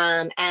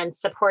 and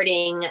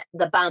supporting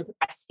the bump,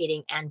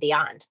 breastfeeding, and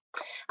beyond.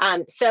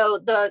 So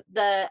the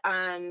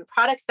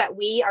products that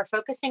we are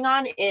focusing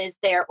on is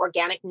their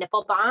organic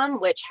nipple balm,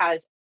 which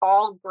has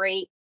all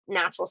great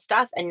natural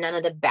stuff and none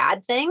of the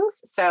bad things.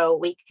 So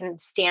we can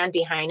stand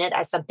behind it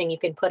as something you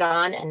can put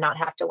on and not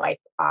have to wipe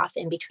off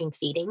in between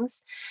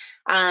feedings.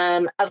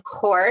 Of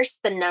course,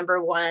 the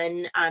number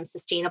one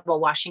sustainable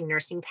washing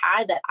nursing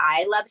pad that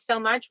I love so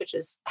much, which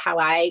is how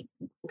I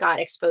got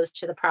exposed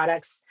to the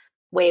products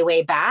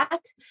way back.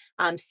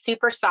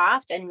 Super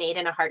soft and made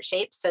in a heart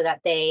shape so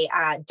that they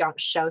don't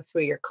show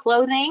through your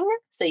clothing.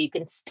 So you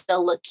can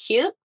still look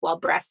cute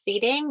while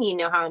breastfeeding. You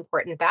know how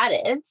important that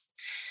is.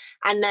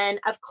 And then,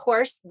 of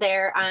course,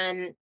 their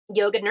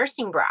yoga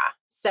nursing bra.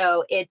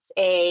 So it's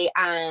a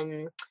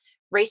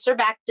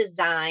racerback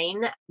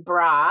design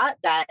bra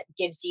that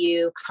gives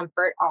you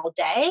comfort all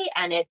day.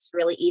 And it's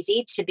really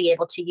easy to be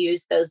able to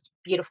use those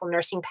beautiful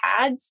nursing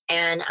pads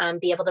and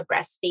be able to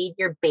breastfeed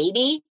your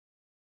baby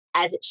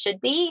as it should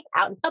be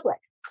out in public.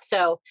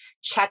 So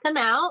check them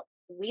out.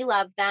 We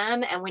love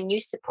them. And when you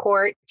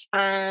support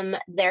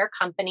their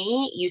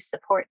company, you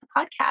support the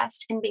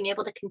podcast and being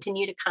able to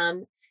continue to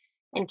come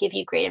and give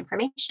you great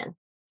information.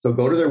 So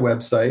go to their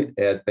website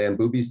at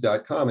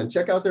bamboobies.com and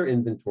check out their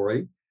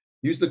inventory.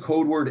 Use the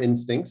code word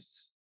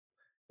instincts.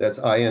 That's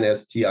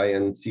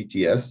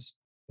INSTINCTS.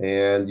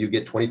 And you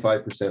get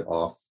 25%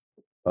 off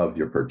of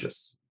your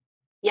purchase.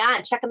 Yeah,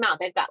 check them out.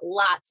 They've got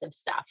lots of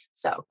stuff.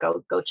 So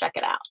go check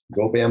it out.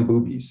 Go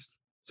bamboobies.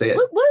 Say it.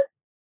 Woot, woot.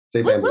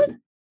 Say woot, bamboobies. woot.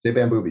 Say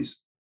bamboobies.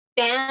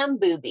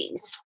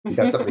 Bamboobies.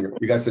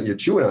 You got something. You're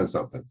chewing on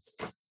something.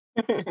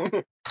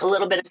 A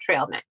little bit of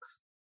trail mix.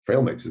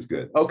 Trail mix is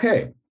good.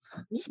 Okay.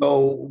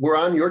 So we're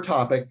on your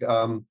topic.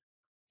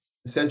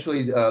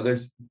 Essentially,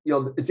 there's,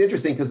 it's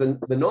interesting because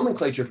the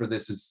nomenclature for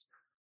this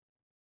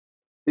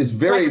is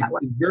very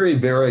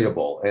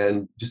variable.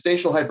 And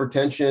gestational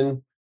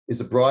hypertension is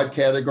a broad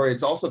category.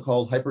 It's also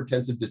called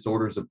hypertensive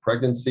disorders of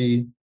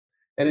pregnancy.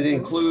 And it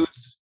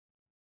includes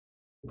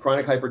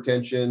chronic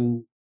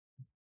hypertension,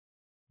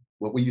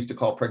 what we used to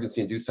call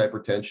pregnancy-induced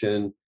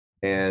hypertension,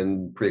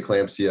 and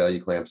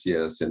preeclampsia,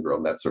 eclampsia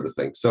syndrome, that sort of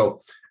thing.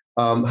 So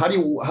how do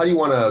you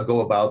want to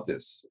go about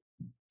this?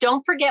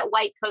 Don't forget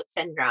white coat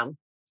syndrome.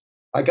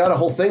 I got a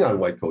whole thing on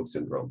white coat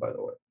syndrome, by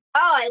the way.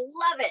 Oh, I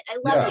love it. I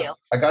love you.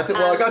 I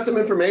got some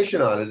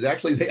information on it.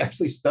 They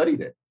actually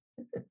studied it.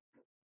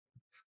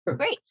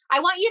 Great. I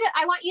want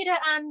you to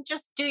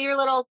just do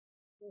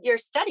your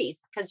studies,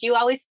 because you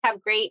always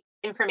have great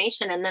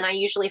information, and then I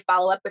usually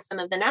follow up with some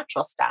of the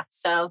natural stuff.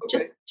 So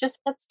okay. just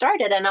get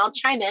started and I'll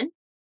chime in.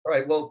 All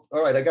right. Well,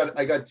 all right.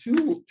 I got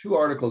two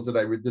articles that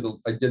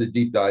I did a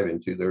deep dive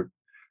into there.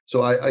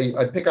 So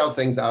I pick out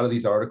things out of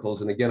these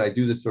articles, and again, I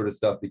do this sort of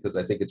stuff because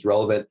I think it's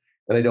relevant,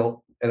 and I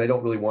don't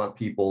really want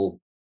people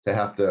to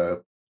have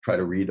to try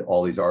to read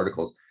all these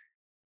articles.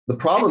 The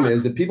problem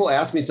is that people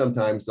ask me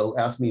sometimes, they'll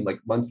ask me like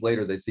months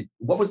later, they say,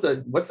 what's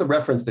the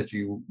reference that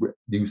you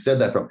said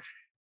that from?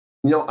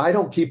 I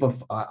don't keep a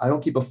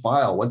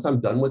file. Once I'm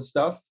done with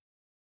stuff,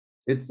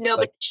 it's no, like,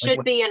 but it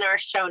should be in our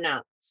show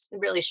notes. It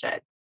really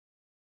should.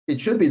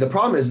 It should be. The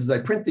problem is I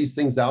print these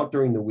things out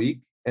during the week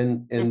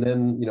and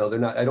then, they're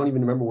not, I don't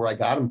even remember where I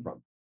got them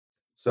from.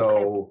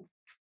 So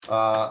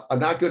I'm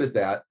not good at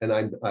that. And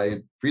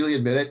I freely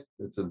admit it.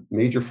 It's a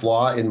major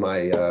flaw in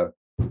my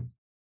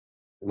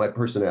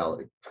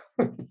personality.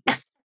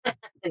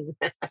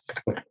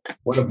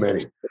 One of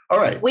many. All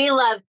right. We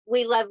love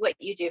what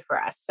you do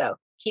for us. So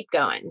keep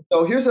going.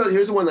 So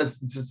here's one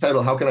that's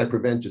titled, "How Can I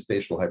Prevent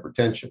Gestational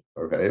Hypertension?"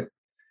 Okay.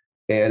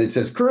 And it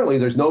says, currently,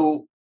 there's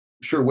no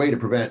sure way to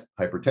prevent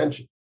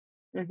hypertension.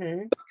 Some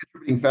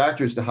contributing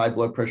factors to high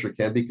blood pressure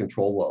can be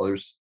controlled while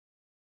others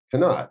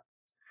cannot.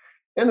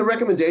 And the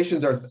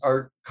recommendations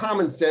are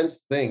common sense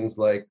things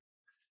like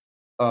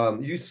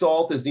use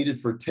salt as needed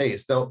for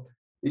taste. Now,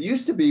 it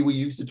used to be we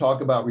used to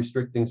talk about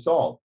restricting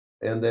salt.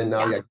 And then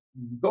now,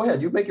 go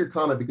ahead. You make your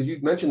comment because you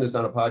mentioned this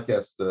on a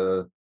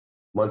podcast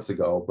months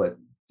ago, but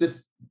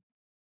just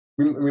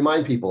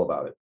remind people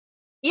about it.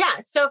 Yeah.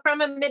 So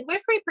from a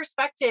midwifery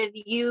perspective,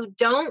 you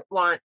don't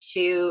want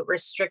to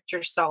restrict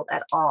your salt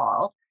at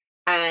all.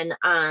 And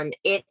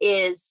it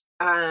is,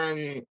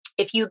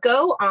 if you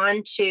go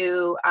on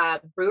to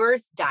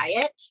Brewer's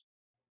Diet,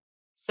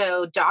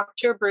 so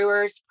Dr.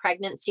 Brewer's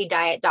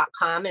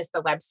pregnancydiet.com is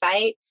the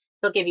website.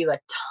 They'll give you a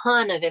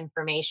ton of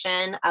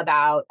information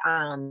about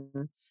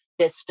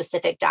this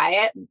specific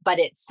diet, but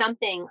it's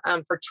something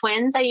for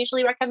twins. I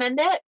usually recommend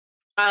it.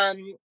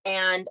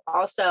 And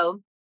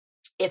also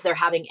if they're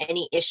having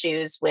any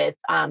issues with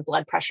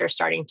blood pressure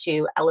starting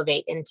to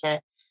elevate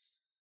into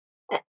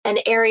an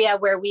area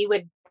where we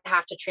would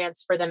have to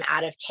transfer them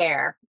out of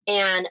care.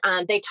 And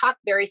they talk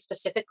very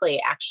specifically,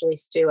 actually,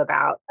 Stu,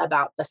 about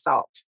the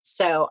salt.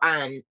 So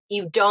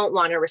you don't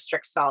want to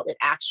restrict salt. It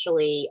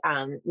actually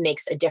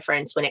makes a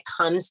difference when it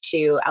comes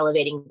to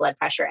elevating blood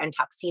pressure and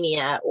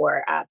toxemia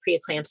or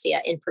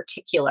preeclampsia in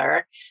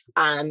particular.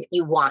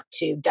 You want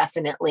to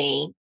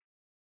definitely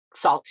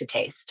salt to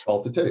taste.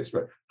 Salt to taste,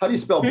 right? How do you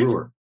spell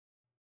Brewer?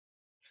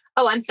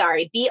 Oh, I'm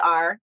sorry.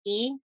 Brewer.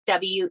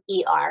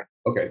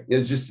 Okay,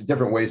 it's just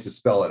different ways to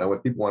spell it. And when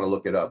people want to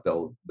look it up,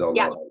 they'll know.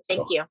 Yeah,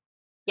 thank you.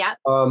 Yeah.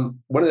 One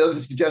of the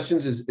other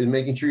suggestions is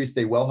making sure you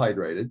stay well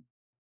hydrated.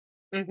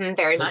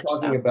 Very much. We're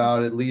talking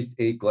about at least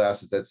 8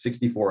 glasses. That's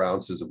 64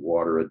 ounces of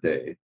water a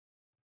day,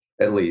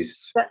 at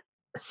least.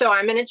 So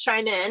I'm going to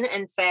chime in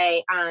and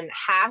say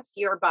half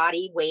your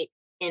body weight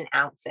in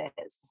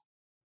ounces.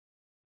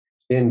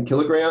 In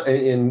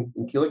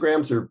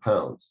kilograms or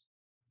pounds?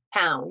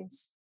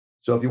 Pounds.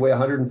 So if you weigh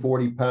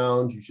 140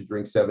 pounds, you should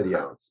drink 70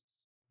 ounces.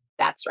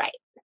 That's right.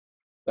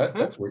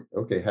 That's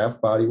okay.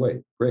 Half body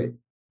weight. Great.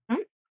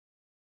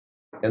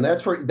 And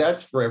that's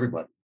for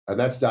everybody. And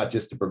that's not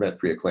just to prevent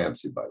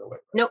preeclampsia, by the way.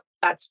 Nope,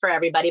 that's for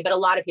everybody. But a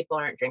lot of people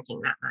aren't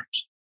drinking that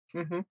much.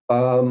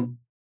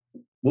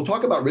 We'll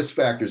talk about risk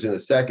factors in a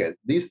second.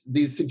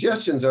 These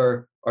suggestions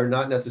are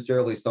not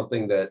necessarily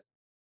something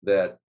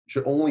that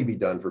should only be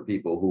done for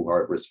people who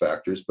are at risk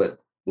factors, but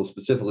we'll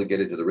specifically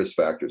get into the risk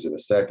factors in a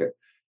second.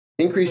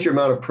 Increase your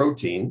amount of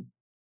protein.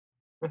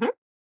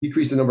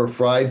 Decrease the number of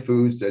fried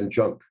foods and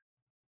junk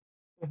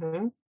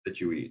that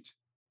you eat.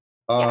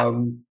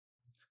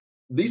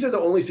 These are the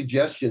only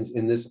suggestions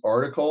in this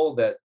article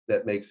that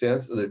make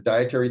sense. They're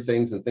dietary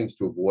things and things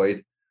to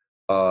avoid.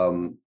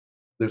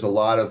 There's a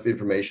lot of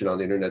information on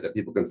the internet that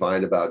people can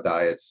find about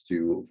diets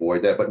to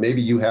avoid that. But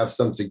maybe you have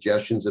some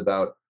suggestions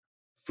about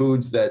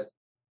foods that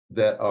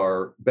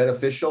are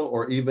beneficial,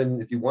 or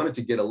even if you wanted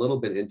to get a little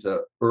bit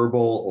into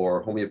herbal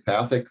or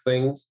homeopathic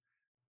things.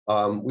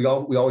 We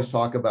always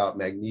talk about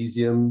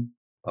magnesium,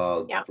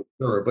 for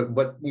sure,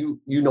 but you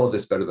know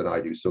this better than I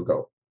do, so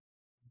go.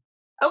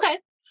 Okay.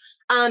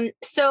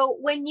 So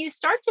when you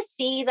start to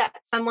see that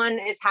someone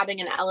is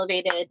having an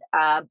elevated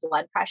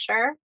blood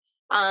pressure,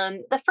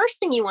 the first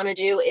thing you want to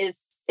do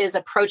is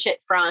approach it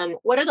from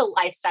what are the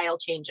lifestyle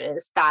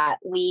changes that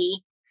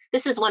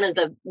this is one of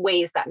the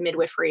ways that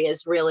midwifery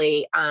is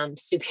really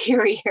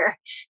superior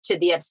to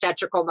the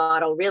obstetrical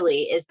model,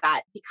 really, is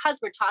that because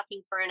we're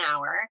talking for an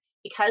hour,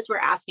 because we're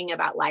asking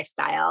about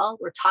lifestyle,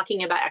 we're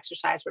talking about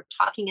exercise, we're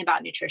talking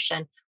about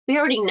nutrition, we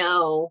already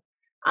know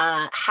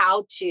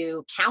how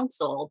to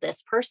counsel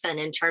this person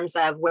in terms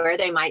of where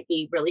they might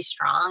be really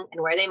strong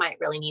and where they might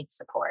really need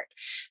support.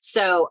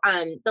 So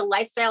the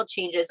lifestyle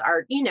changes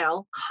are,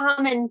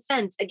 common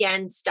sense,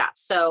 again, stuff.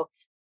 So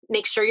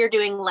make sure you're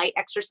doing light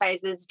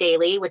exercises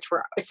daily, which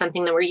is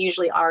something that we're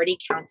usually already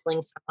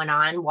counseling someone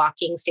on: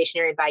 walking,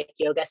 stationary bike,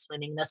 yoga,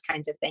 swimming, those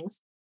kinds of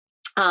things.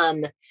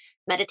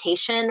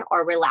 Meditation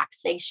or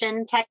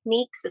relaxation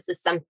techniques. This is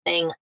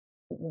something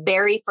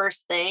very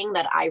first thing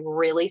that I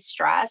really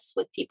stress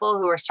with people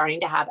who are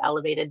starting to have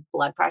elevated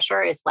blood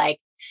pressure is like,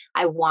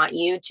 I want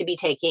you to be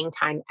taking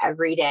time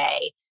every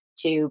day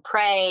to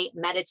pray,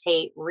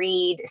 meditate,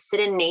 read, sit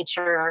in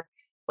nature,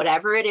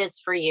 whatever it is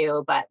for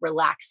you, but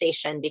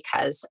relaxation,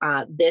 because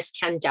this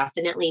can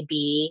definitely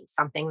be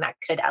something that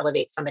could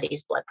elevate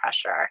somebody's blood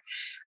pressure.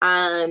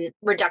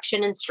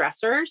 Reduction in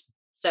stressors.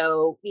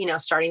 So,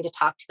 starting to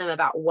talk to them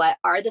about what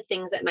are the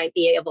things that might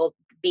be able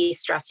to be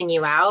stressing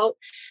you out.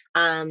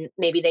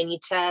 Maybe they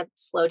need to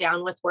slow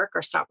down with work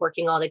or stop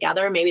working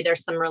altogether. Maybe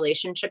there's some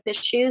relationship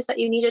issues that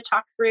you need to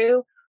talk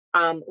through.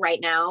 Right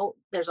now,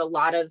 there's a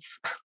lot of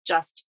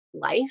just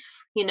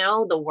life,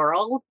 the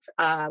world,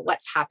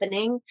 what's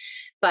happening.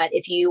 But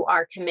if you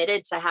are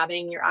committed to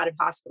having your out of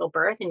hospital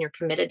birth and you're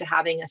committed to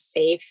having a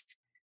safe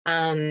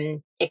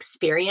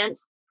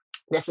experience,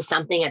 this is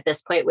something at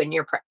this point when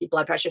your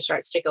blood pressure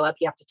starts to go up,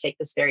 you have to take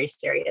this very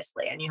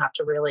seriously and you have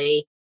to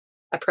really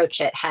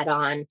approach it head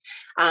on.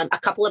 A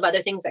couple of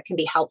other things that can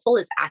be helpful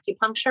is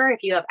acupuncture.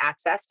 If you have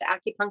access to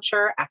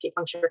acupuncture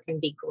can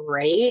be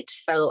great.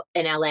 So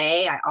in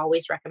LA, I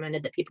always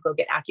recommended that people go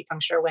get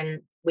acupuncture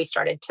when we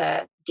started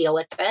to deal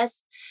with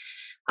this.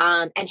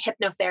 And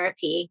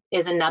hypnotherapy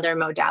is another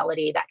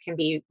modality that can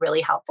be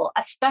really helpful,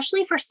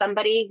 especially for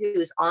somebody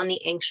who's on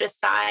the anxious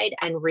side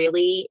and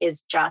really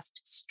is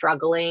just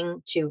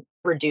struggling to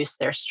reduce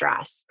their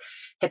stress.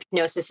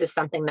 Hypnosis is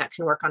something that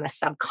can work on a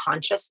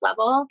subconscious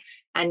level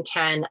and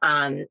can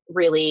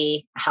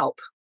really help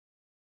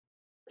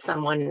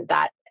someone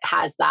that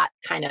has that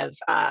kind of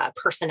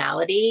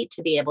personality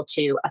to be able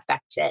to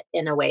affect it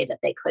in a way that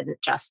they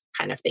couldn't just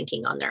kind of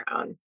thinking on their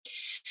own.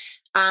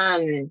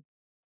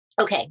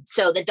 Okay,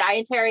 so the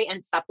dietary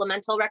and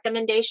supplemental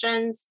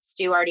recommendations,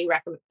 Stu already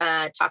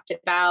talked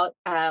about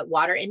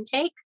water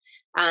intake.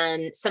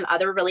 Some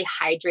other really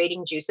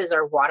hydrating juices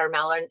are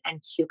watermelon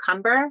and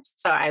cucumber.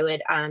 So I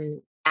would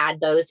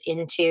add those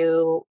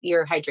into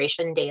your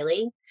hydration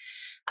daily.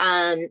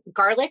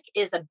 Garlic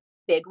is a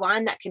big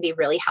one that can be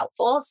really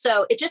helpful.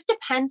 So it just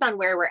depends on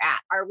where we're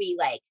at. Are we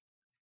like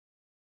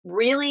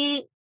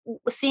really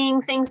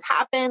seeing things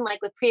happen? Like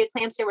with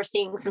preeclampsia, we're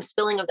seeing some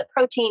spilling of the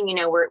protein.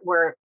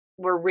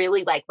 We're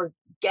really like, we're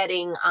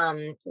getting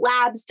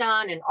labs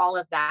done and all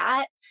of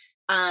that.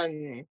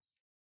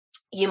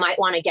 You might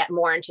want to get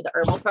more into the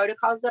herbal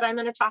protocols that I'm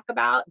going to talk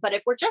about. But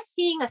if we're just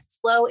seeing a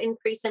slow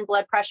increase in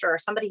blood pressure or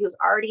somebody who's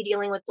already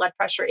dealing with blood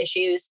pressure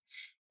issues,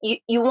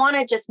 you want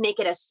to just make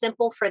it as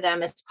simple for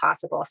them as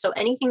possible. So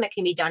anything that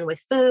can be done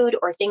with food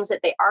or things that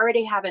they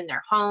already have in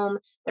their home,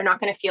 they're not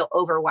going to feel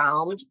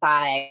overwhelmed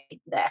by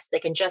this. They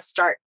can just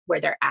start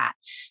where they're at.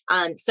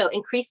 So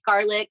increase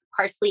garlic,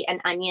 parsley, and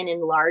onion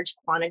in large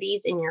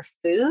quantities in your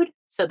food.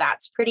 So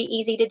that's pretty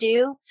easy to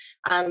do.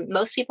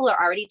 Most people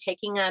are already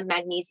taking a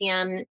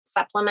magnesium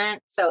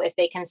supplement. So if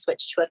they can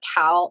switch to a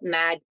Cal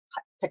Mag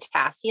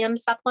potassium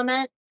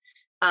supplement,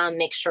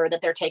 make sure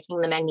that they're taking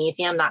the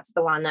magnesium. That's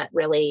the one that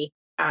really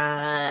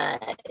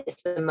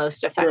is the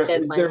most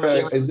effective.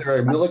 Is there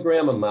a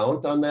milligram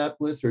amount on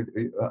that list, or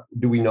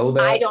do we know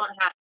that? I don't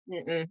have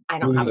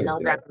a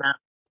milligram amount.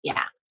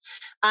 Yeah.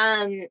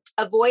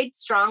 Avoid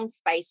strong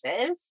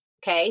spices.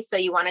 Okay. So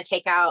you want to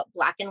take out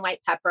black and white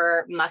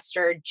pepper,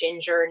 mustard,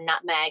 ginger,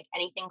 nutmeg,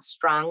 anything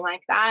strong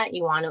like that.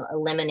 You want to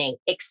eliminate,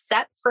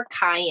 except for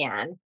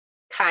cayenne.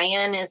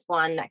 Cayenne is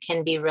one that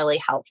can be really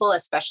helpful,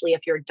 especially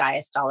if your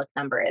diastolic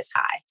number is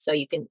high. So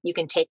you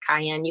can take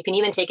cayenne. You can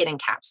even take it in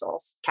capsule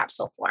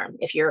form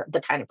if you're the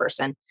kind of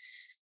person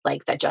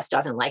like that just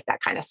doesn't like that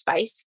kind of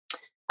spice.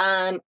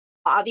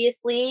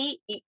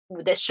 Obviously,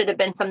 this should have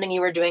been something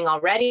you were doing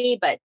already,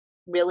 but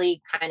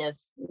really kind of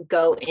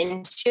go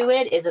into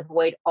it is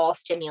avoid all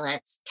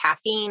stimulants,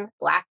 caffeine,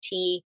 black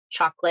tea,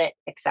 chocolate,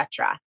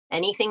 etc.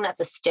 Anything that's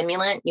a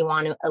stimulant, you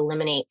want to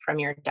eliminate from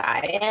your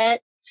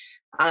diet.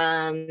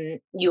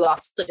 You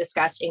also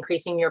discussed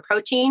increasing your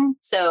protein.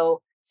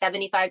 So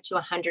 75 to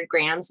 100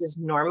 grams is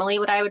normally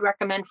what I would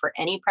recommend for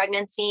any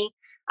pregnancy.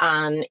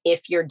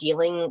 If you're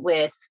dealing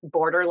with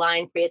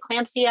borderline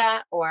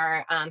preeclampsia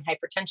or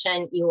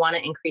hypertension, you want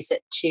to increase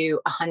it to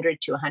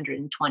 100 to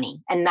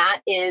 120. And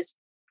that is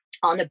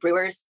on the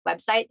Brewer's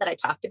website that I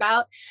talked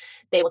about.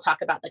 They will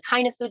talk about the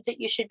kind of foods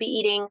that you should be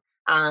eating,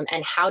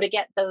 and how to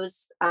get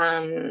those,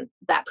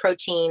 that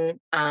protein.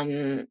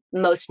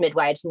 Most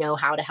midwives know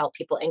how to help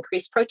people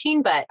increase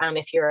protein, but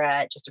if you're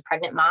just a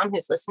pregnant mom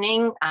who's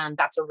listening,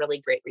 that's a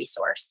really great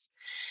resource.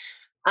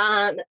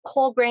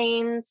 Whole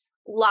grains,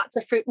 lots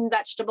of fruit and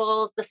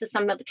vegetables. This is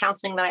some of the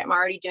counseling that I'm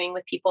already doing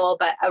with people,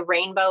 but a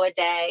rainbow a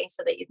day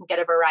so that you can get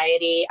a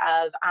variety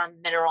of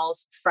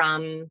minerals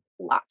from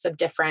lots of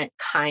different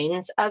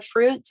kinds of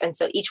fruits. And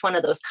so each one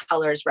of those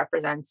colors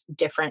represents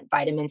different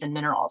vitamins and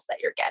minerals that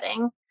you're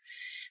getting.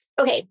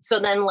 Okay, so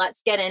then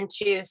let's get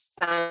into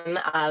some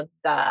of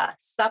the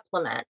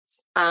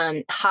supplements.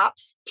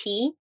 Hops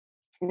tea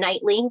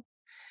nightly,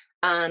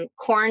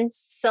 corn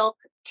silk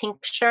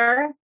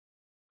tincture,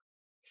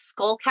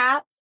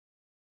 skullcap,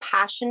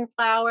 passion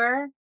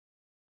flower,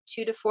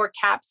 2 to 4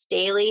 caps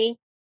daily,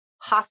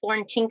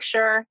 hawthorn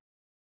tincture,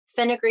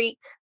 fenugreek.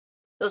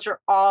 Those are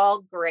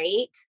all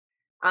great.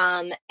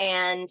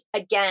 And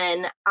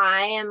again,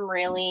 I am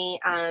really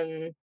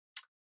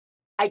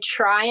I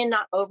try and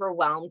not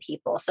overwhelm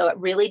people. So it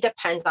really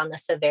depends on the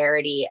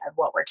severity of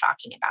what we're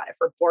talking about. If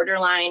we're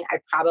borderline, I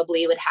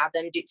probably would have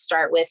them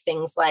start with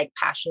things like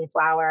passion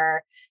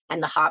flower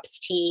and the hops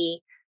tea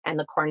and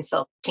the corn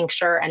silk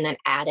tincture, and then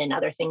add in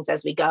other things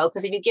as we go.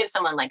 Because if you give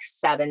someone like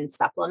 7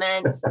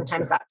 supplements,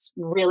 sometimes that's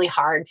really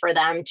hard for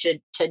them to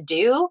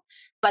do.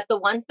 But the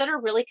ones that are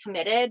really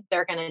committed,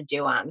 they're going to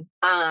do them.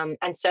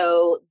 And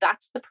so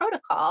that's the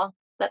protocol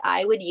that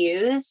I would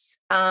use.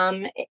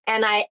 And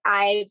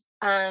I've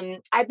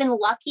been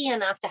lucky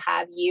enough to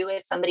have you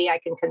as somebody I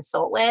can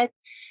consult with.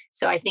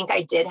 So I think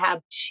I did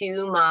have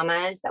 2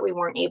 mamas that we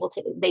weren't able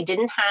to, they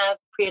didn't have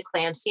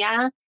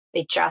preeclampsia.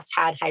 They just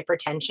had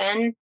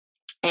hypertension.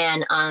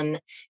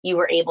 And you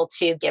were able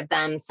to give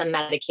them some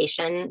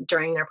medication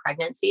during their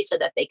pregnancy so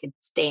that they could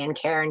stay in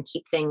care and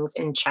keep things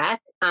in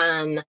check.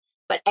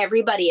 But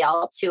everybody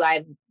else who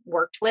I've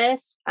worked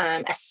with,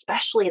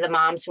 especially the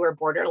moms who are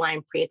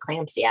borderline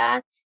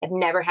preeclampsia, have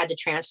never had to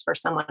transfer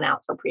someone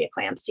out for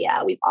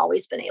preeclampsia. We've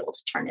always been able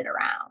to turn it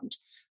around.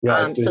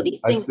 Yeah,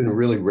 it's been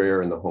really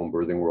rare in the home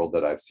birthing world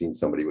that I've seen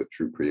somebody with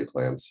true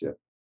preeclampsia.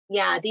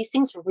 Yeah, these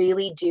things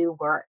really do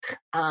work.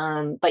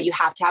 But you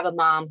have to have a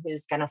mom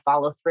who's going to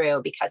follow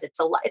through, because it's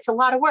a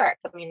lot of work.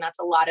 I mean,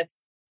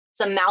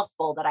 it's a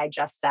mouthful that I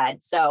just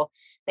said. So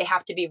they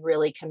have to be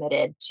really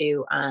committed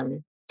to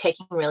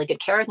taking really good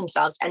care of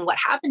themselves. And what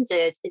happens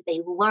is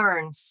they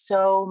learn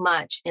so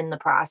much in the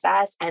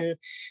process, and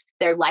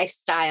their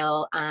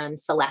lifestyle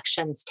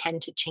selections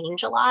tend to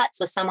change a lot.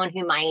 So someone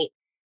who might,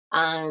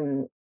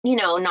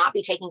 not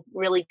be taking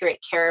really great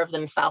care of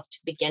themselves to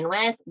begin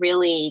with,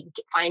 really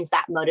finds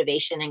that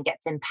motivation and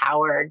gets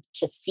empowered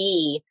to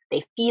see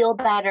they feel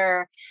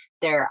better,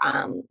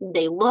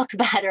 they look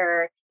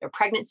better, their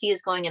pregnancy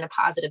is going in a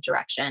positive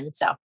direction.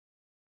 So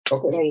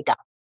There you go.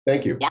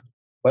 Thank you. Yeah.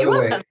 By You're the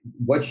way, welcome.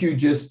 what you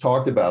just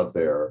talked about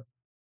there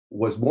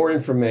was more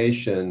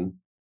information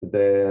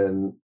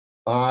than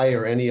I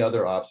or any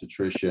other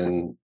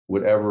obstetrician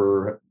would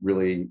ever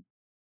really,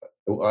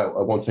 I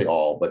won't say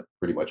all, but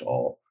pretty much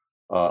all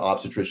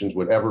obstetricians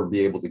would ever be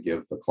able to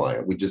give the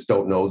client. We just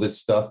don't know this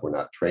stuff. We're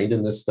not trained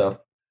in this stuff,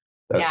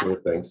 that sort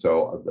of thing.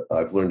 So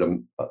I've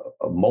learned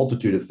a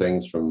multitude of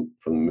things from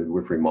the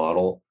midwifery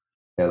model.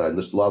 And I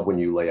just love when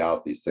you lay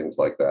out these things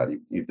like that.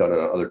 You've done it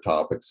on other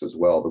topics as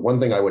well. The one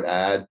thing I would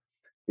add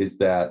is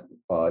that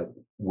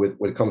when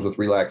it comes with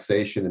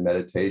relaxation and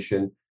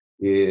meditation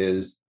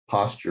is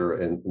posture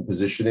and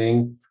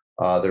positioning.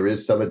 There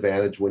is some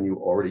advantage when you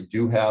already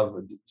do have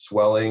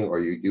swelling, or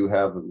you do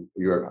have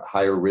your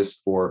higher risk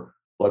for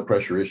blood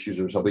pressure issues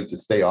or something, to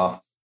stay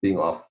being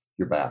off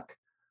your back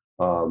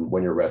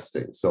when you're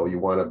resting. So you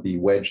want to be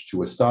wedged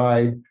to a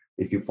side.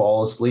 If you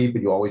fall asleep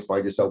and you always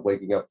find yourself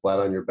waking up flat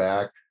on your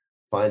back,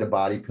 find a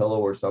body pillow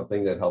or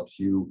something that helps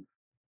you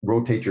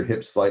rotate your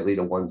hips slightly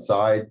to one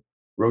side.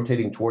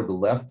 Rotating toward the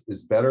left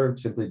is better,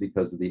 simply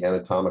because of the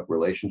anatomic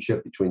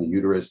relationship between the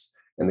uterus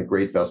and the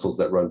great vessels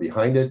that run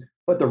behind it.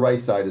 But the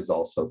right side is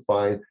also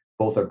fine.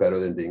 Both are better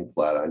than being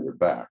flat on your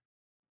back.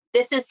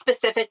 This is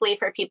specifically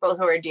for people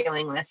who are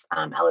dealing with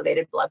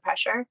elevated blood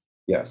pressure.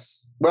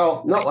 Yes.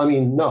 Well, no, I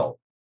mean, no,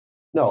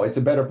 it's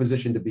a better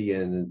position to be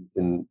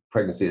in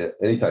pregnancy at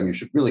any time. You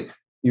should really,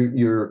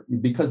 you're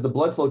because the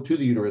blood flow to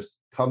the uterus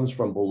comes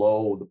from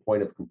below the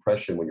point of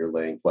compression when you're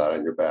laying flat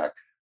on your back.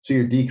 So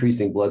you're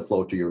decreasing blood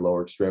flow to your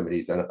lower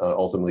extremities and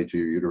ultimately to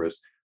your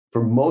uterus.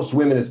 For most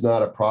women, it's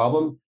not a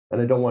problem. And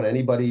I don't want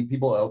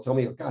people tell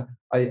me, oh, God,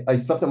 I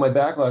slept on my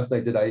back last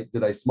night.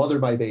 Did I smother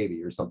my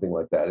baby or something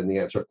like that? And the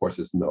answer, of course,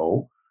 is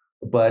no.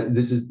 But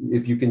this is,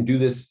 if you can do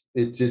this,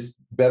 it's just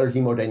better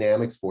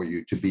hemodynamics for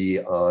you to be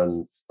off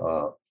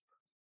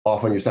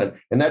on your side.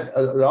 And that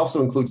it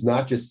also includes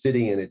not just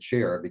sitting in a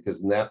chair,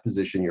 because in that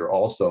position, you're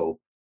also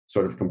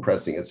sort of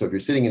compressing it. So if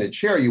you're sitting in a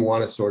chair, you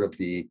want to sort of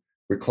be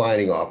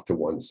reclining off to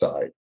one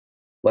side,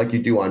 like you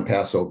do on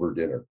Passover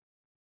dinner.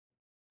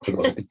 For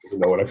those people who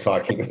know what I'm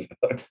talking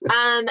about.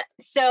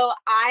 So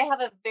I have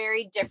a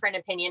very different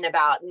opinion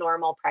about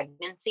normal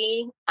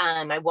pregnancy.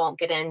 I won't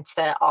get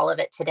into all of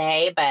it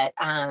today, but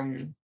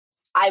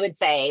I would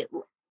say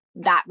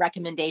that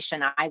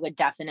recommendation I would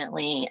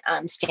definitely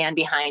stand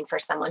behind for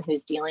someone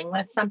who's dealing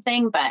with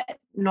something. But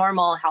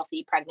normal,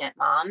 healthy, pregnant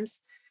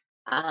moms,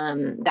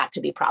 that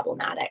could be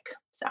problematic.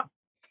 So,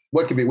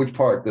 what could be which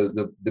part?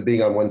 The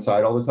being on one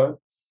side all the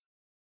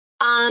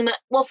time?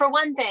 Well, for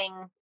one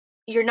thing,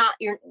 you're not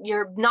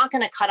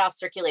going to cut off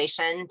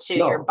circulation to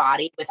your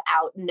body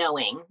without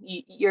knowing.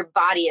 Your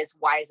body is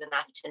wise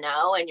enough to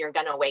know, and you're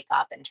going to wake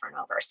up and turn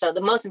over. So the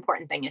most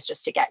important thing is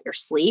just to get your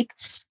sleep.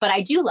 But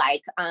I do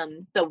like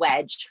the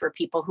wedge for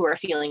people who are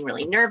feeling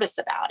really nervous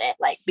about it,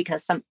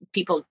 because some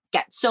people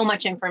get so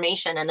much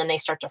information and then they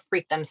start to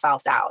freak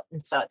themselves out.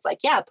 And so it's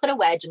put a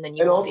wedge, and then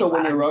you. And also,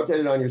 when you're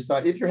rotated on your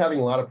side, if you're having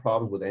a lot of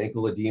problems with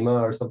ankle edema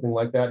or something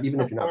like that,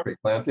 even if you're not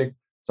preeclamptic,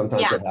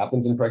 sometimes that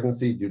happens in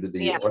pregnancy due to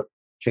the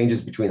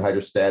changes between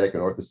hydrostatic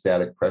and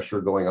orthostatic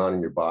pressure going on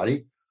in your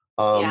body.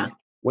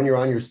 When you're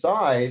on your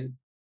side,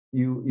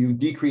 you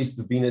increase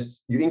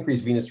venous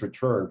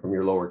return from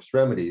your lower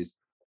extremities.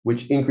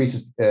 which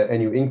increases,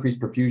 and you increase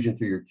perfusion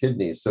through your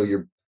kidneys. So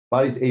your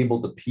body's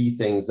able to pee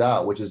things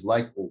out, which is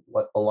like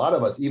what a lot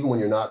of us, even when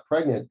you're not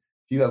pregnant,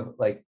 if you have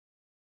like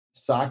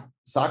sock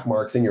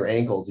marks in your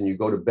ankles and you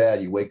go to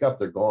bed, you wake up,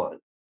 they're gone.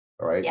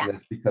 All right. Yeah. And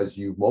that's because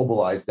you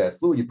mobilized that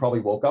fluid. You probably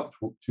woke up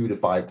 2 to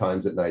 5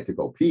 times at night to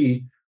go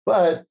pee,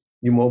 but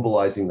you're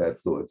mobilizing that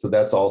fluid. So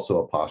that's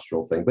also a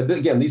postural thing. But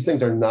again, these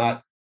things are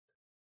not,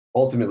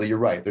 ultimately, you're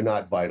right, they're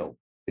not vital.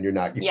 And you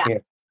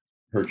can't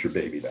hurt your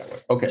baby that way.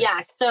 Okay.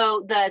 Yeah.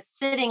 So the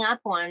sitting up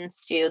ones,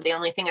 Stu, the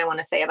only thing I want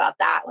to say about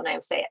that when I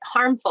say it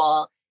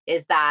harmful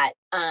is that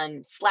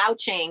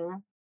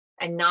slouching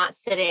and not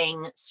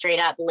sitting straight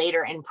up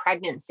later in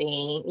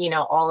pregnancy,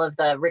 all of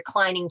the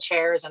reclining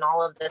chairs and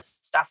all of this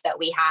stuff that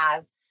we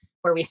have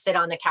where we sit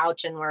on the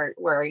couch and we're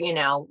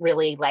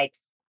really like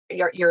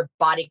your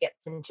body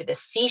gets into the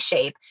C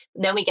shape.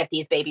 Then we get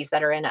these babies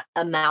that are in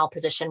a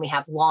malposition. We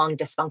have long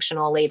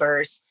dysfunctional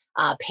labors,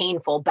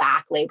 painful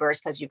back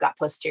labors because you've got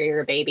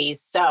posterior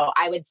babies. So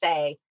I would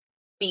say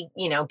be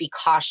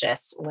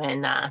cautious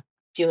when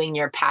doing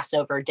your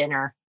Passover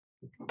dinner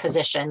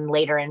position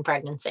later in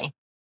pregnancy.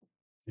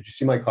 Did you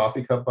see my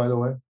coffee cup, by the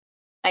way?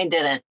 I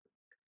didn't.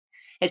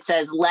 It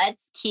says,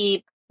 let's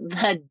keep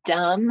the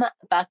dumb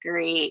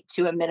fuckery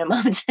to a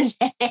minimum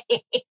today.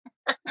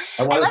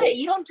 I love it.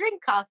 You don't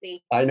drink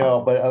coffee. I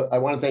know, but I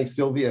want to thank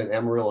Sylvia in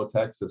Amarillo,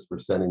 Texas for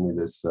sending me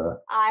this.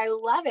 I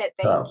love it.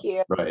 Thank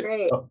you. Right.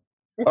 Great. All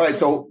right.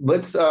 So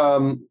let's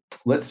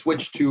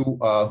switch to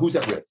who's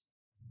at risk.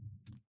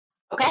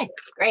 Okay,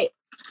 great.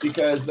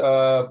 Because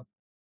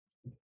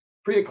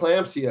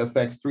preeclampsia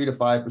affects 3 to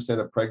 5%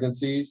 of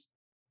pregnancies.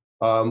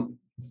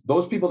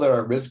 Those people that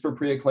are at risk for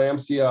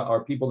preeclampsia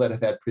are people that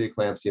have had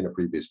preeclampsia in a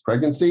previous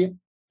pregnancy,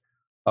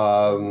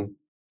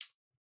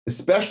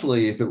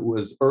 especially if it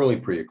was early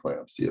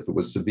preeclampsia, if it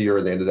was severe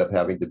and they ended up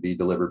having to be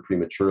delivered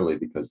prematurely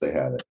because they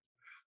had it.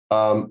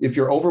 If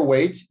you're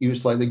overweight, you have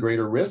slightly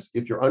greater risk.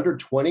 If you're under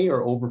 20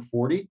 or over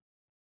 40,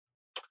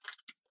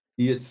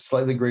 it's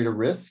slightly greater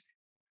risk.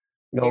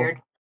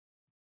 Weird.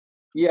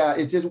 Yeah,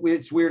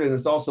 it's weird. And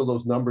it's also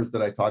those numbers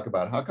that I talk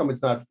about. How come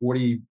it's not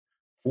 40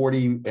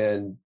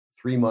 and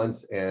 3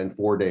 months and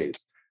 4 days?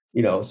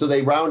 So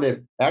they round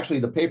it. Actually,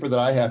 the paper that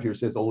I have here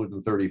says older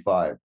than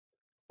 35.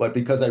 But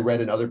because I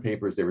read in other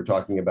papers, they were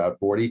talking about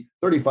 40.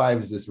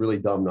 35 is this really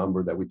dumb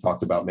number that we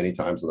talked about many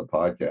times on the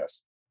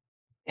podcast.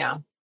 Yeah.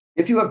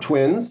 If you have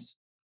twins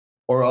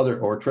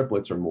or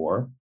triplets or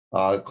more,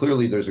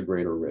 clearly there's a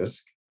greater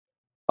risk.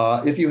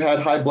 If you had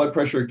high blood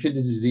pressure or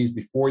kidney disease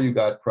before you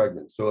got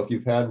pregnant, so if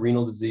you've had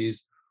renal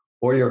disease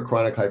or you're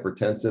chronic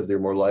hypertensive, they're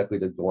more likely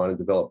to want to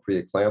develop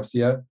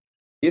preeclampsia.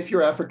 If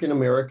you're African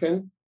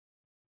American,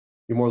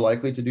 you're more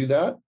likely to do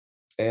that.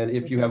 And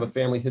if you have a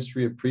family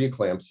history of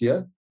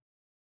preeclampsia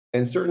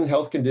and certain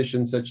health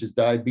conditions such as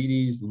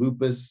diabetes,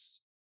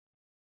 lupus,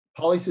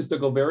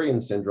 polycystic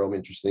ovarian syndrome,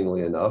 interestingly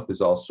enough, is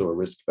also a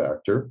risk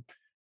factor.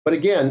 But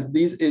again,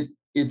 these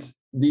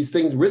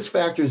things, risk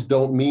factors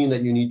don't mean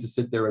that you need to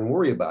sit there and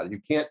worry about it.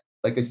 You can't,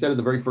 like I said in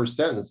the very first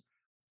sentence,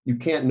 you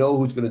can't know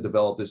who's going to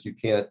develop this. You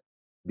can't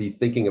be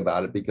thinking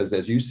about it because,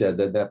 as you said,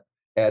 that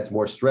adds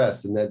more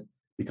stress and that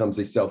becomes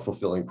a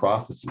self-fulfilling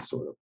prophecy,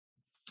 sort of.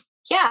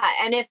 Yeah,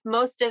 and if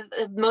most of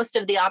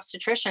the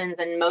obstetricians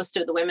and most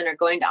of the women are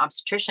going to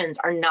obstetricians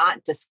are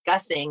not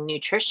discussing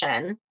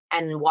nutrition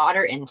and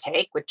water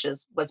intake, which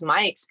was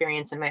my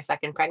experience in my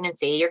second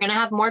pregnancy, you're going to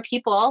have more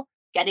people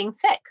getting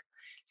sick.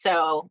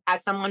 So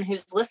as someone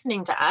who's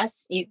listening to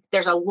us,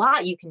 there's a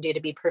lot you can do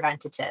to be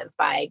preventative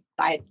by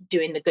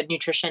doing the good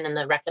nutrition and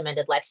the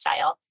recommended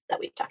lifestyle that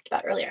we talked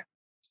about earlier.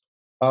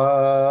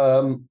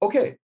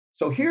 Okay,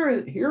 so here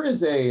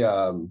is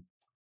a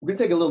we're going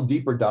to take a little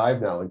deeper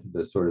dive now into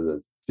the sort of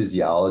the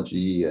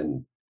physiology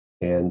and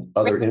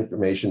other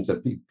information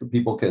so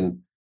people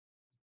can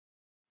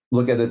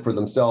look at it for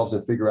themselves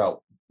and figure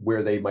out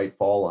where they might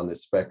fall on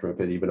this spectrum, if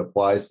it even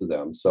applies to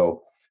them.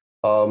 So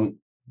the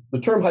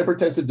term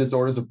hypertensive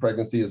disorders of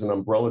pregnancy is an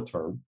umbrella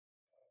term.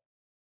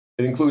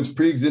 It includes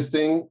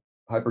pre-existing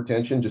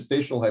hypertension,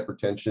 gestational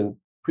hypertension,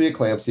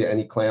 preeclampsia,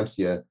 and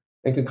eclampsia,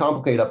 and can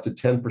complicate up to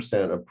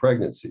 10% of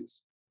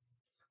pregnancies.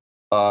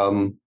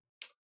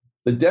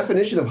 The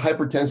definition of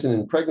hypertension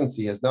in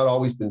pregnancy has not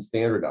always been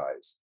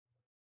standardized,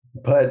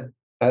 but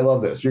I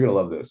love this. You're going to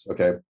love this,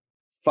 okay?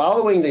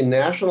 Following the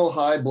National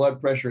High Blood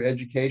Pressure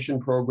Education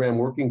Program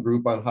Working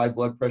Group on High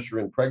Blood Pressure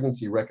in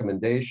Pregnancy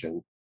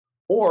recommendation,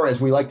 or as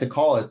we like to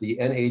call it, the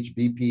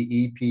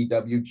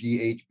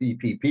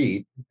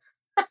NHBPEPWGHBPP.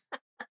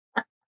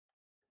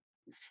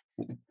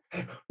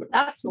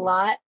 That's a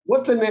lot.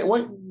 What the name?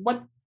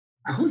 What?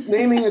 Who's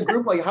naming a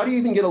group? Like, how do you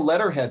even get a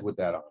letterhead with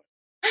that on?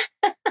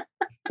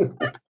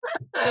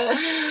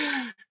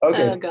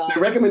 Okay. Oh, God.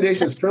 The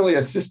recommendation is currently a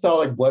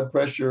systolic blood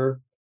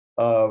pressure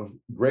of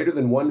greater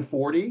than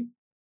 140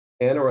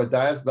 and or a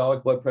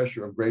diastolic blood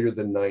pressure of greater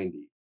than 90.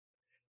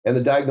 And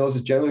the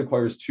diagnosis generally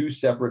requires 2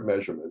 separate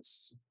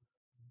measurements.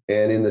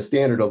 And in the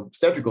standard of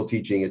obstetrical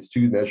teaching, it's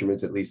 2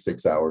 measurements at least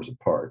 6 hours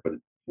apart. But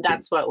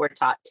that's what we're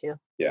taught to.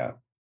 Yeah.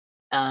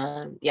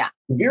 Yeah.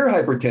 Severe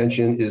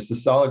hypertension is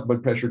systolic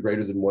blood pressure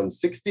greater than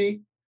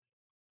 160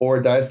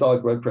 or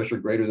diastolic blood pressure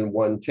greater than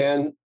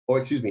 110, or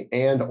excuse me,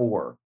 and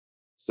or.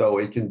 So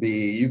it can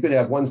be, you could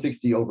have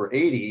 160 over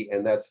 80,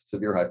 and that's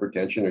severe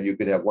hypertension, or you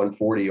could have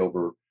 140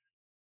 over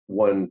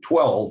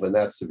 112, and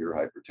that's severe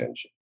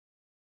hypertension.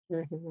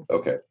 Mm-hmm.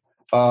 Okay.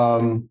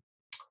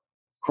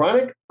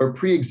 Chronic or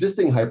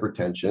pre-existing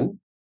hypertension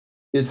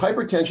is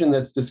hypertension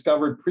that's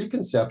discovered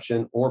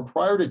preconception or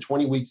prior to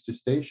 20 weeks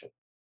gestation.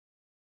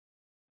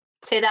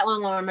 Say that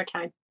one more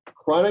time.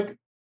 Chronic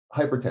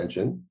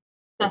hypertension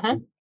Uh-huh.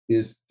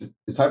 is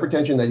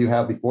hypertension that you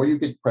have before you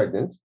get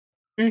pregnant,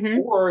 Mm-hmm.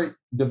 or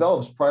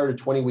develops prior to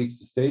 20 weeks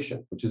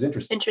gestation, which is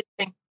interesting.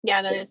 Interesting.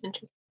 Yeah, that is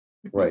interesting.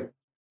 Mm-hmm. Right.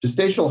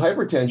 Gestational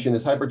hypertension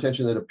is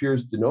hypertension that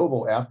appears de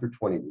novo after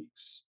 20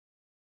 weeks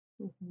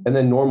and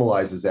then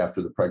normalizes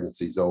after the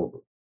pregnancy is over.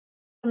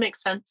 That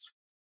makes sense.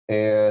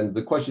 And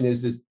the question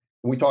is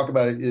when we talk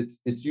about it,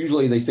 it's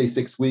usually they say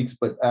 6 weeks,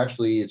 but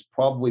actually it's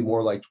probably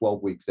more like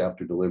 12 weeks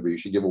after delivery. You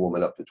should give a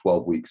woman up to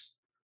 12 weeks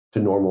to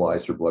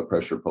normalize her blood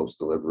pressure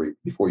post-delivery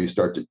before you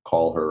start to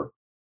call her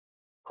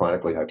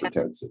chronically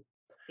hypertensive.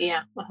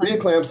 Yeah.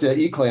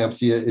 Preeclampsia,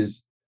 eclampsia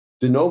is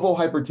de novo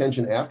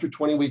hypertension after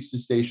 20 weeks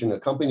gestation,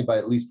 accompanied by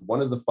at least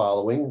one of the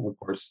following. And of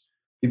course,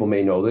 people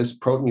may know this: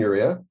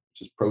 proteinuria,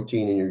 which is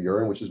protein in your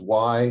urine, which is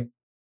why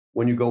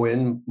when you go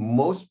in,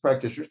 most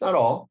practitioners, not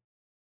all,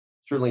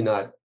 certainly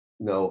not,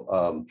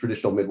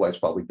 traditional midwives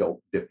probably don't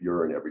dip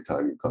urine every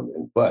time you come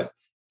in, but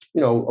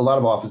a lot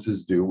of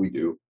offices do, we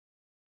do.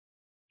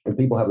 And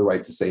people have the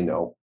right to say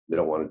no, they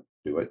don't want to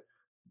do it.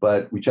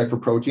 But we check for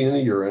protein in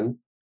the urine.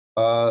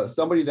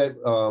 Somebody that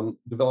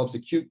develops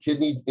acute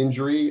kidney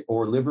injury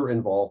or liver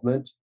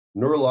involvement,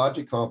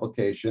 neurologic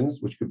complications,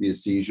 which could be a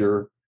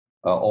seizure,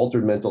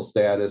 altered mental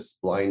status,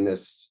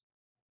 blindness,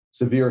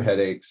 severe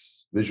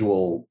headaches,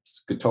 visual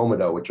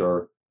scotomata, which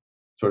are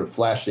sort of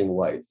flashing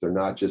lights. They're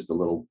not just a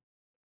little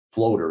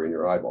floater in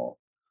your eyeball.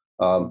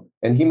 And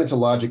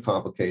hematologic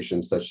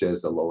complications such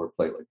as a lower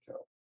platelet count.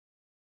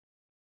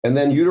 And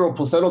then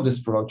uteroplacental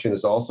dysfunction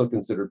is also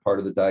considered part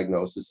of the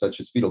diagnosis, such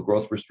as fetal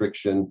growth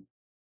restriction,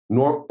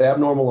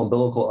 abnormal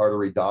umbilical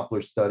artery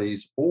Doppler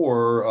studies,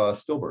 or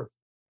stillbirth.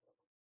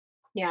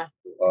 Yeah.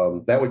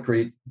 That would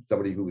create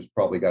somebody who's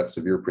probably got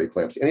severe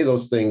preeclampsia. Any of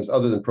those things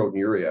other than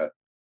proteinuria,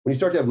 when you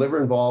start to have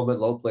liver involvement,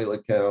 low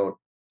platelet count,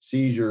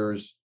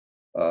 seizures,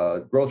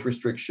 growth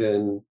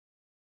restriction,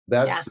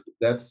 that's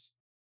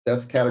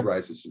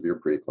categorized as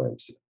severe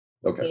preeclampsia.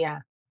 Okay. Yeah.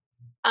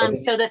 Okay.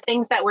 So the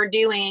things that we're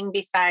doing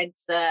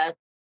besides the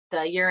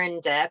urine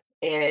dip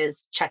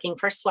is checking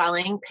for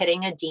swelling,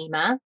 pitting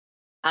edema,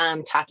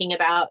 talking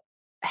about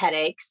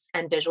headaches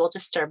and visual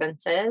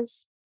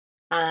disturbances,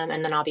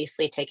 and then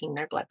obviously taking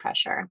their blood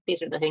pressure.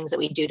 These are the things that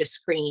we do to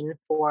screen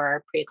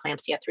for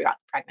preeclampsia throughout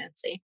the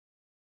pregnancy.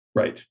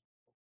 Right.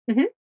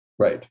 Mm-hmm.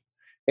 Right.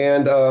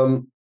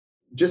 And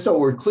just so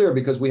we're clear,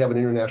 because we have an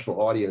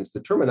international audience,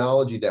 the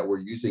terminology that we're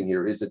using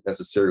here isn't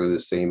necessarily the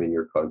same in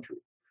your country.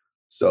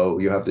 So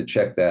you have to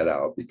check that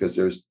out, because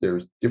there's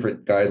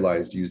different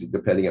guidelines using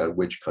depending on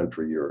which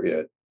country you're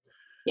in.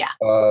 Yeah.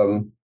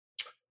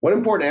 One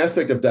important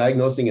aspect of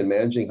diagnosing and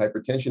managing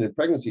hypertension in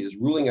pregnancy is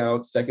ruling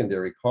out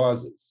secondary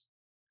causes.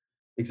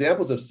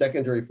 Examples of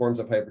secondary forms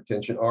of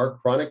hypertension are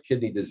chronic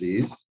kidney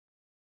disease,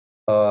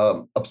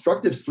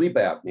 obstructive sleep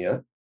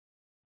apnea,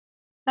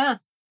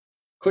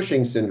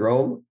 Cushing's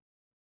syndrome,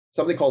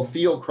 something called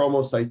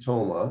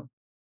pheochromocytoma,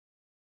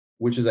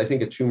 which is, I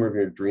think, a tumor of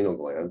your adrenal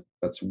gland.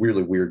 That's a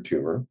really weird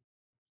tumor.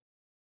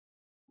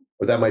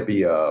 Or that might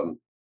be one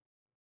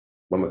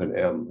with an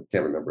M. I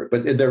can't remember it.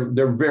 But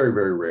they're very,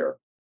 very rare.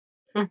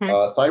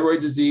 Mm-hmm. Thyroid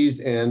disease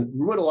and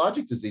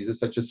rheumatologic diseases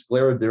such as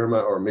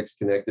scleroderma or mixed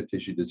connective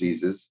tissue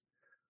diseases,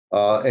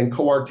 and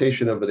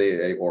coarctation of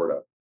the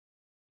aorta.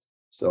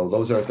 So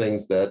those are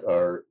things that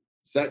are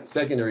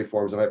secondary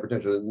forms of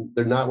hypertension.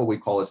 They're not what we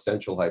call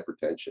essential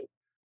hypertension,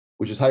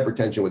 which is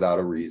hypertension without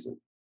a reason,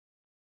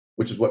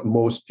 which is what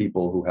most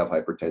people who have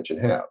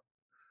hypertension have.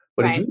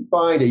 But if you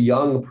find a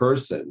young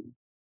person,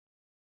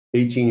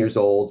 18 years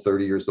old,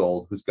 30 years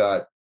old, who's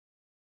got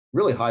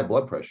really high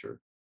blood pressure,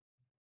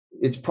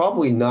 it's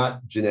probably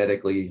not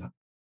genetically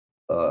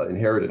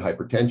inherited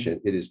hypertension.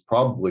 It is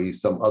probably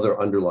some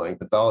other underlying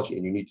pathology,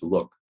 and you need to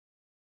look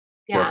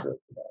carefully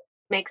for that.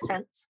 Makes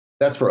sense.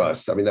 That's for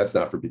us. I mean, that's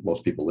not for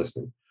most people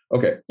listening.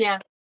 Okay. Yeah.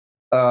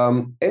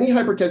 Any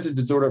hypertensive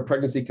disorder of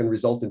pregnancy can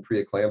result in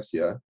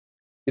preeclampsia.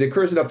 It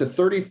occurs in up to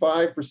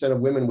 35% of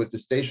women with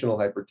gestational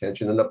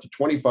hypertension and up to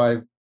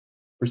 25%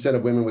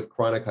 of women with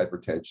chronic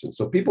hypertension.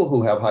 So people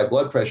who have high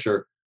blood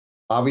pressure,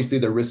 obviously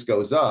their risk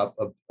goes up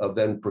of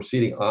then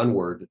proceeding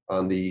onward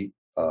on the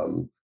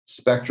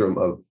spectrum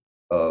of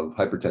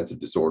hypertensive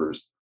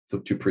disorders to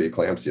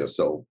preeclampsia.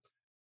 So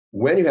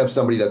when you have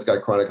somebody that's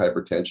got chronic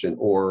hypertension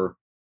or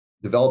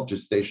developed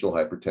gestational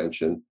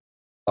hypertension,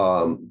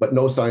 but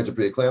no signs of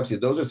preeclampsia,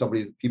 those are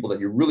people that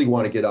you really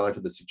want to get onto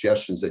the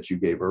suggestions that you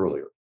gave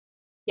earlier.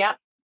 Yeah.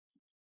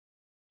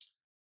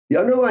 The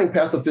underlying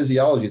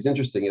pathophysiology is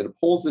interesting. It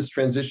upholds this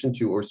transition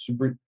to or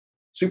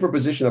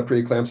superposition of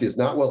preeclampsia is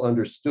not well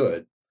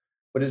understood,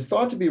 but it is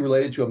thought to be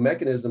related to a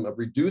mechanism of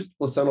reduced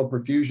placental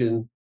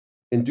perfusion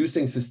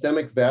inducing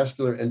systemic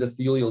vascular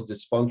endothelial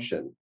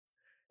dysfunction.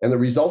 And the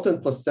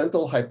resultant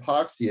placental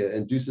hypoxia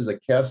induces a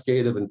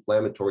cascade of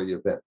inflammatory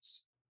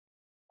events.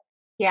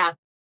 Yeah.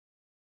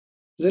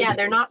 Yeah,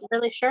 they're not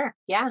really sure.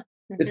 Yeah.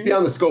 It's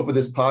beyond the scope of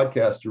this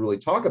podcast to really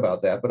talk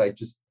about that, but I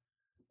just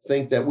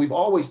think that we've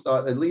always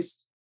thought, at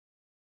least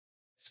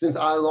since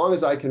as long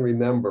as I can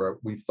remember,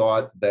 we've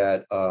thought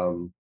that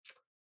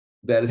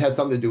that it had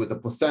something to do with the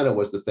placenta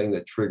was the thing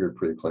that triggered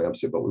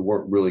preeclampsia, but we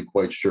weren't really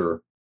quite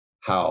sure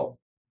how.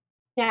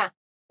 Yeah.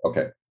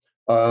 Okay.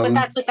 But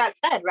that's what that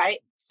said, right?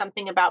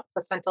 Something about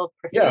placental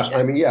perfusion. Yeah,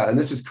 I mean, yeah, and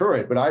this is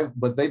current,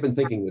 but they've been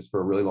thinking this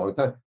for a really long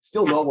time.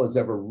 Still, no one's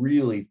ever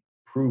really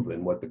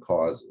proven what the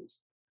cause is.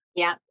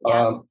 Yeah.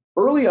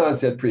 Early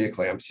onset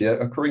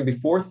preeclampsia, occurring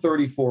before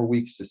 34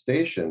 weeks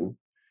gestation,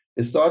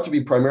 is thought to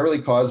be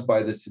primarily caused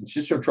by the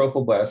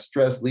syncytiotrophoblaст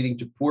stress leading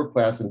to poor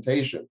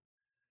placentation,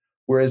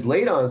 whereas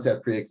late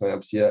onset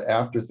preeclampsia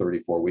after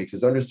 34 weeks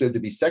is understood to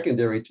be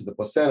secondary to the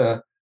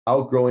placenta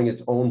outgrowing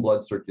its own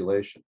blood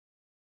circulation.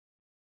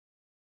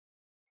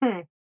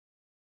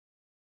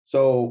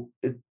 So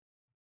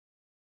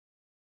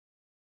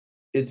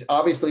it's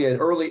obviously an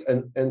early,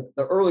 and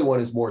the early one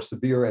is more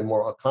severe and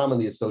more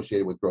commonly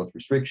associated with growth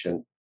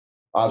restriction,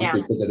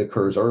 obviously, because it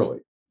occurs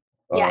early.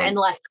 And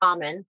less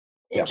common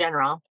in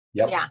general.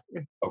 Yep. Yeah.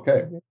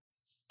 Okay.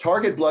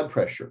 Target blood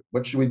pressure.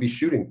 What should we be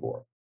shooting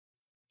for?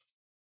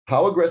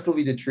 How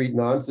aggressively to treat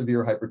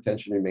non-severe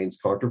hypertension remains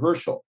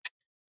controversial.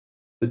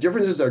 The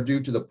differences are due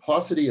to the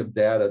paucity of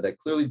data that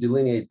clearly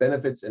delineate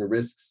benefits and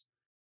risks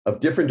of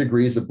different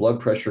degrees of blood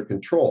pressure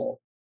control.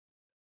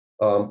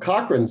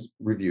 Cochrane's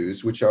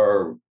reviews, which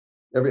are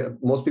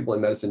most people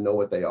in medicine know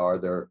what they are.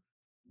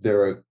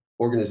 They're an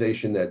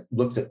organization that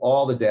looks at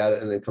all the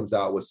data and then comes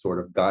out with sort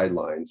of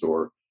guidelines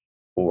or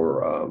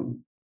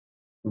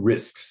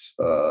risks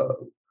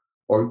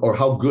or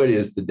how good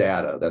is the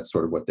data. That's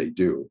sort of what they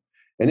do.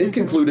 And it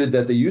concluded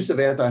that the use of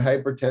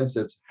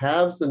antihypertensives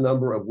halves the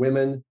number of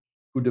women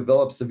who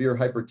develop severe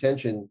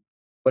hypertension,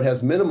 but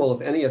has minimal,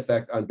 if any,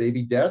 effect on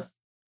baby death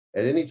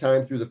at any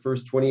time through the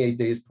first 28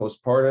 days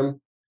postpartum,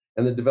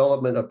 and the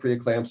development of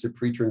preeclampsia,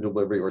 preterm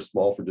delivery, or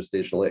small for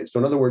gestational age. So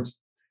in other words,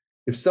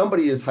 if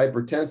somebody is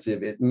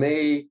hypertensive, it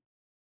may,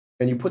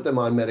 and you put them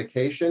on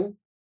medication,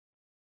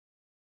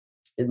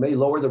 it may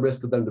lower the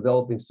risk of them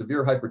developing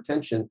severe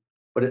hypertension,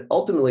 but it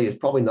ultimately is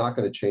probably not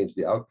going to change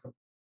the outcome.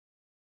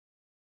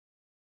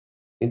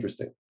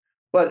 Interesting.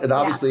 But it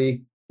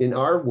obviously, in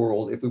our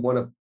world, if we want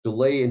to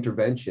delay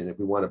intervention, if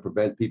we want to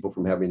prevent people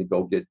from having to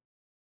go get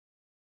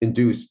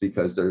induced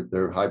because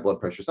their high blood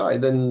pressure is high,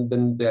 then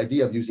the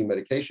idea of using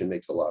medication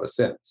makes a lot of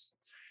sense.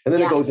 And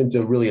then it goes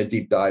into really a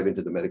deep dive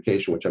into the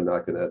medication, which I'm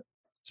not going to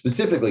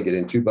specifically get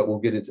into, but we'll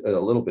get into a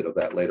little bit of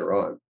that later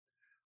on.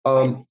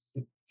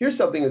 Here's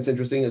something that's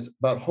interesting. It's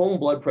about home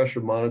blood pressure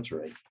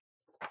monitoring.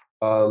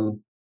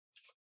 Home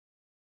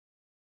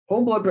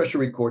blood pressure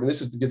recording,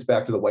 gets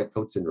back to the white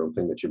coat syndrome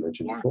thing that you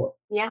mentioned before.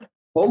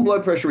 Home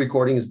blood pressure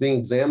recording is being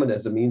examined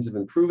as a means of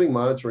improving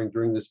monitoring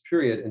during this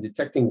period and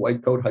detecting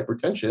white coat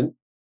hypertension,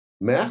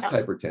 masked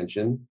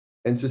hypertension,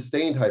 and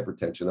sustained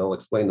hypertension. I'll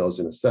explain those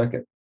in a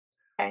second.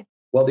 Okay.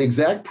 While the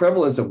exact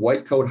prevalence of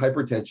white coat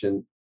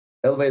hypertension,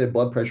 elevated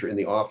blood pressure in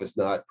the office,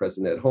 not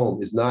present at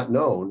home, is not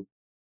known,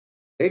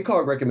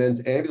 ACOG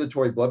recommends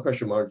ambulatory blood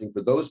pressure monitoring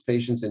for those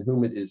patients in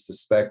whom it is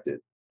suspected.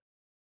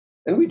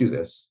 And we do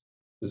this.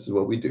 This is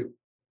what we do.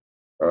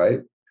 All right.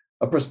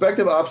 A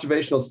prospective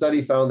observational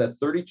study found that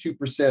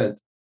 32%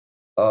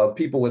 of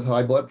people with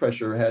high blood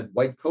pressure had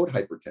white coat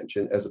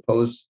hypertension,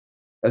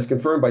 as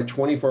confirmed by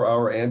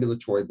 24-hour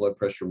ambulatory blood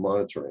pressure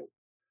monitoring.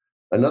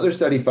 Another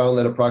study found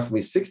that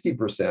approximately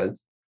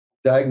 60%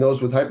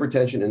 diagnosed with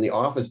hypertension in the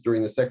office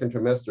during the second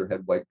trimester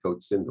had white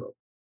coat syndrome.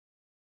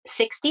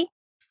 60?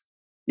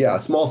 Yeah,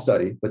 a small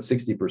study, but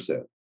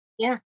 60%.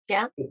 Yeah.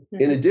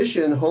 In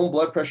addition, home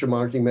blood pressure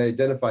monitoring may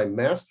identify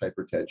masked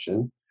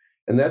hypertension,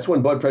 and that's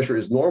when blood pressure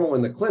is normal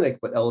in the clinic,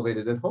 but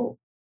elevated at home.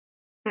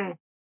 It's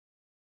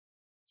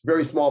a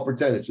very small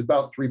percentage,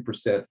 about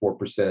 3%,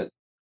 4%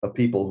 of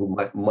people who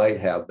might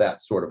have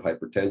that sort of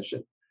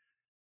hypertension.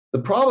 The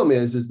problem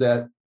is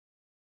that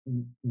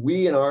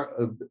we in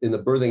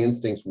the birthing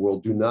instincts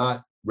world do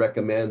not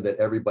recommend that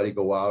everybody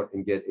go out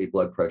and get a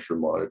blood pressure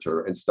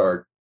monitor and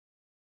start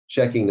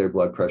checking their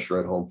blood pressure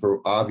at home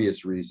for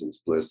obvious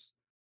reasons, Bliss.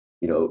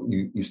 You know,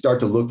 you start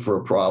to look for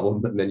a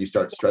problem, and then you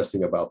start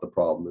stressing about the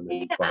problem, and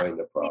then you find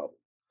a problem.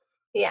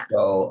 Yeah.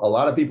 So a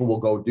lot of people will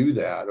go do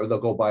that, or they'll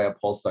go buy a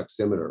pulse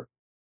oximeter.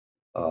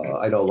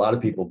 I know a lot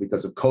of people,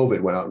 because of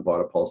COVID, went out and bought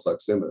a pulse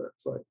oximeter.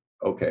 It's like,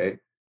 okay,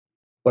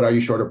 but are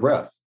you short of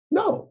breath?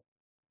 No.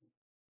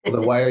 Well,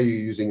 then why are you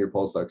using your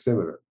pulse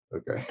oximeter?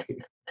 Okay.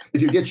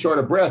 If you get short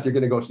of breath, you're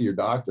going to go see your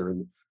doctor.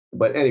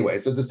 But anyway,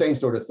 so it's the same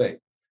sort of thing.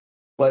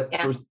 But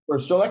for a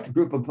select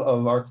group of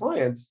our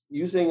clients,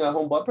 using a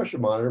home blood pressure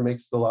monitor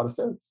makes a lot of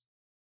sense.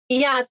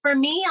 Yeah, for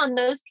me, on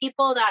those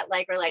people that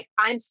like are like,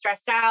 I'm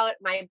stressed out,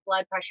 my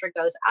blood pressure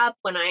goes up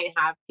when I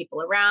have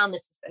people around.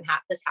 This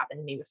happened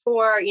to me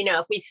before. You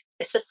know, if we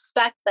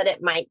suspect that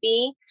it might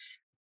be,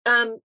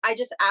 I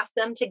just ask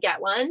them to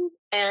get one,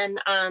 and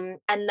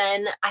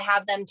then I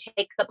have them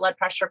take the blood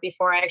pressure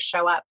before I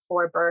show up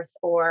for birth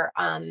or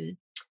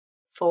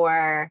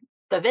for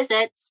the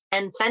visits,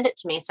 and send it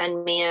to me.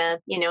 Send me a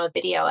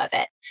video of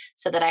it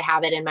so that I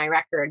have it in my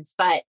records.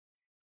 But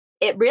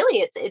it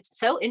really, it's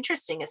so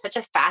interesting. It's such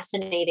a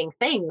fascinating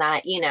thing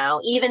that,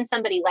 even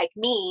somebody like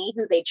me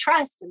who they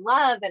trust and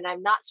love, and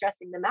I'm not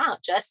stressing them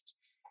out, just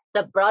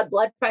the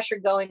blood pressure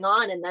going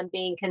on and them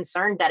being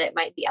concerned that it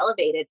might be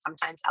elevated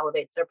sometimes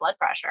elevates their blood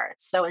pressure.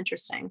 It's so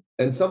interesting.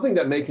 And something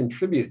that may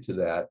contribute to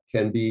that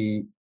can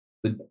be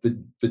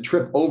the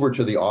trip over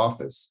to the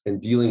office and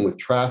dealing with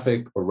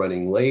traffic or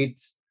running late.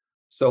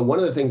 So one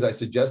of the things I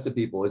suggest to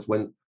people is,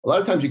 when a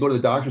lot of times you go to the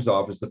doctor's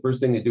office, the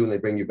first thing they do when they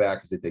bring you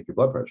back is they take your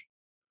blood pressure.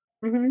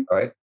 Mm-hmm. All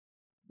right.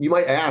 You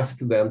might ask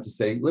them to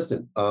say,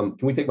 listen, can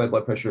we take my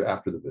blood pressure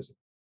after the visit?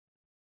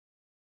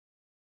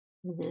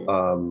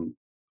 Mm-hmm.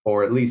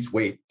 Or at least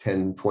wait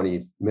 10,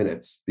 20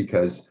 minutes,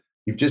 because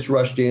you've just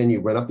rushed in, you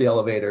went up the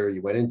elevator,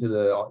 you went into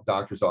the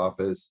doctor's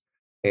office,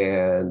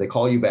 and they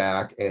call you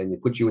back and you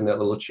put you in that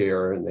little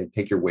chair and they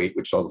take your weight,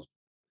 which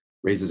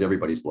raises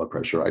everybody's blood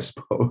pressure, I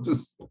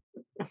suppose.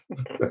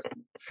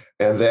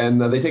 And then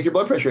they take your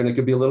blood pressure and it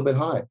could be a little bit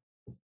high.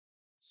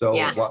 So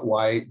Yeah.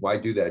 why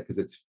do that? Because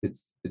it's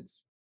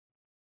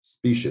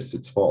specious,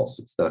 it's false,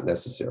 it's not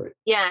necessary.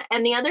 Yeah.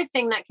 And the other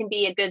thing that can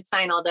be a good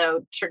sign,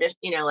 although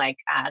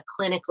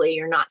clinically,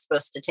 you're not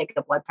supposed to take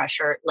the blood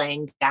pressure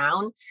laying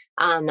down.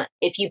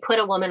 If you put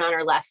a woman on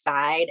her left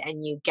side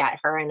and you get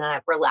her in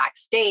a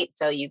relaxed state,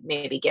 so you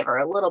maybe give her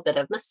a little bit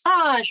of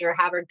massage or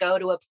have her go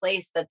to a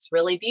place that's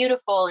really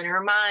beautiful in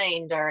her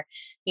mind, or,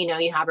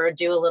 you have her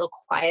do a little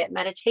quiet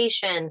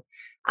meditation,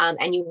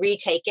 and you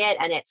retake it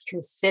and it's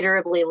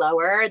considerably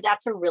lower,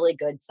 that's a really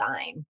good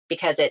sign,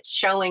 because it's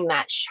showing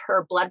that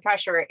her blood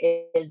pressure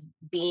is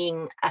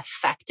being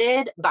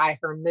affected by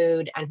her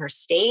mood and her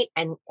state,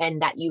 and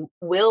that you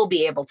will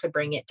be able to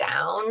bring it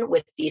down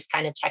with these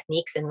kind of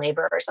techniques in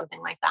labor or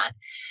something like that.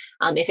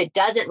 If it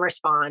doesn't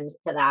respond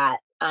to that,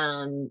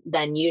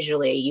 then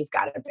usually you've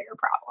got a bigger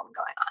problem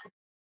going on.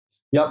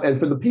 Yep. And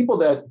for the people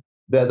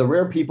the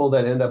rare people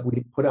that end up,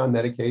 we put on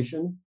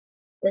medication,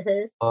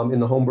 in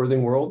the home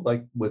birthing world,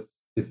 like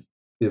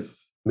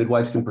if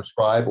midwives can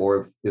prescribe,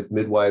 or if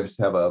midwives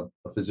have a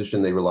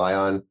physician they rely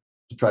on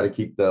to try to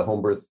keep the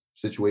home birth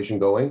situation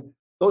going,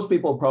 those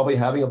people, probably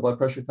having a blood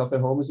pressure cuff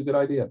at home is a good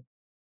idea,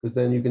 because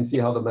then you can see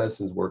how the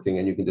medicine's working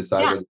and you can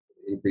decide whether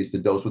to increase the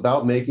dose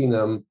without making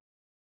them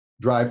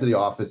drive to the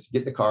office,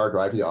 get in the car,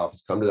 drive to the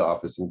office, come to the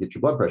office and get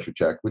your blood pressure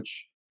checked,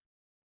 which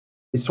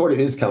it sort of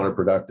is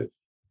counterproductive.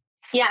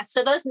 Yeah.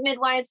 So those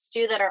midwives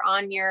too that are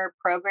on your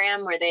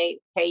program where they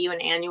pay you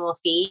an annual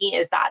fee,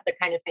 is that the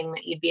kind of thing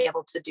that you'd be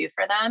able to do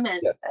for them?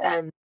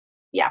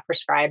 Yes.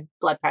 Prescribe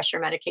blood pressure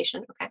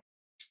medication? Okay.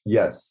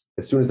 Yes.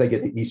 As soon as I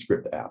get the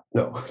eScript app.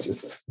 No,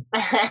 just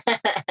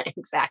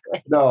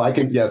exactly. No, I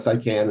can. Yes, I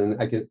can.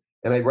 And I can.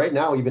 And right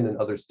now, even in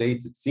other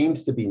states, it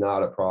seems to be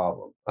not a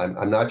problem.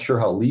 I'm not sure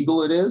how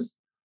legal it is,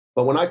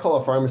 but when I call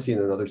a pharmacy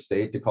in another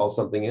state to call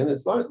something in,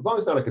 as long as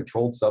it's not a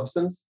controlled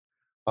substance,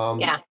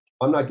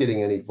 I'm not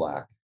getting any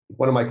flack. If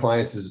one of my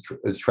clients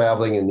is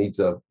traveling and gets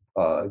a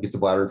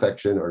bladder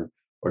infection or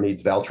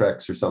needs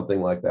Valtrex or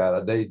something like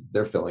that,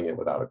 they're filling it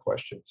without a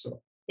question.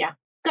 So yeah,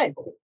 good.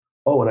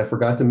 Oh, and I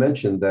forgot to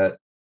mention that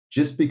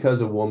just because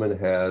a woman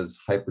has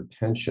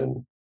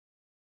hypertension,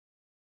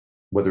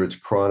 whether it's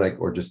chronic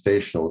or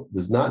gestational,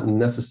 does not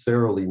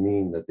necessarily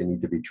mean that they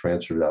need to be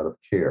transferred out of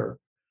care.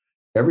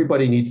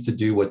 Everybody needs to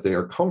do what they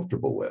are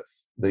comfortable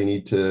with. They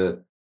need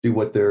to do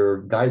what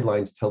their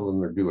guidelines tell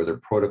them to do, or their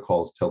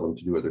protocols tell them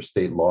to do, or their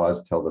state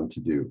laws tell them to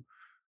do.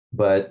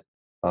 But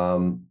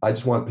I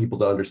just want people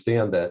to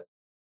understand that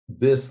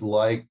this,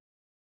 like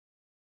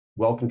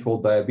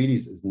well-controlled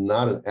diabetes, is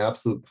not an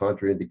absolute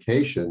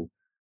contraindication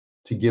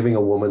to giving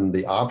a woman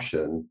the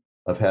option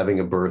of having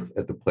a birth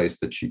at the place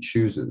that she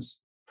chooses.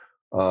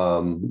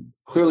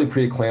 Clearly,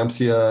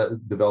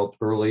 preeclampsia developed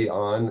early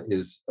on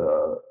is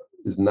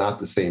not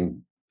the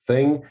same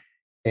thing.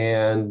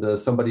 And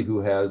somebody who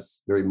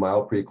has very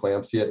mild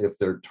preeclampsia, if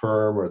they're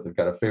term or if they've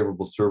got a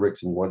favorable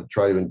cervix and you want to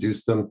try to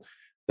induce them,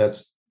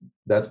 that's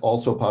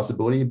also a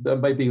possibility. That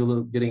might be a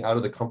little getting out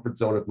of the comfort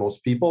zone of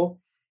most people.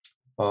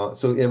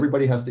 So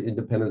everybody has to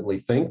independently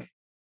think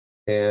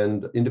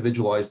and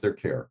individualize their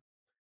care.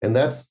 And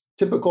that's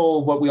typical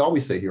of what we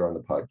always say here on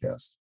the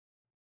podcast.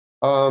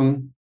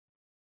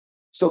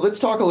 So let's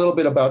talk a little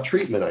bit about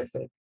treatment, I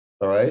think.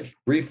 All right,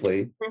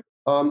 briefly.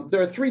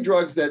 There are 3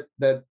 drugs that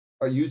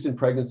are used in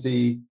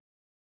pregnancy.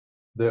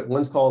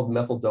 One's called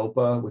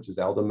methyl-dopa, which is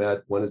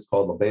Aldomet. One is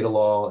called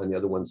labetalol, and the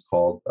other one's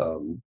called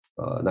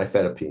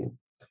nifedipine.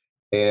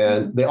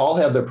 And they all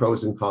have their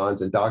pros and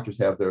cons, and doctors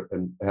have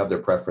their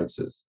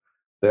preferences.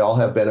 They all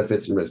have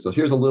benefits and risks. So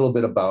here's a little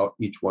bit about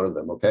each one of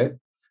them, okay?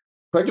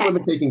 Pregnant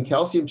women taking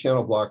calcium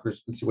channel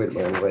blockers. Let's see, wait a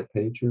minute, on the right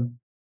page here.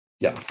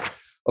 Yeah.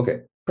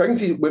 Okay.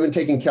 Pregnancy women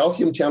taking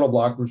calcium channel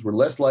blockers were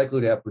less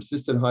likely to have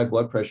persistent high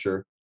blood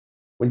pressure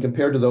when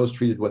compared to those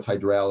treated with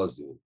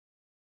hydralazine.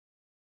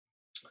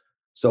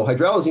 So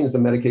hydralazine is a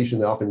medication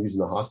they often use in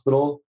the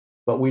hospital,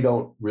 but we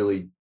don't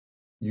really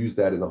use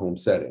that in the home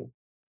setting.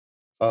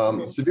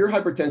 Severe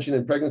hypertension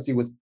in pregnancy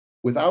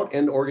without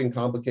end organ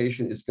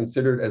complication is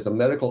considered as a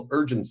medical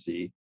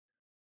urgency,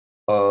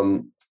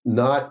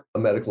 not a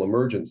medical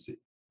emergency.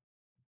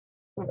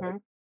 Mm-hmm.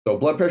 So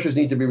blood pressures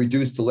need to be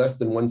reduced to less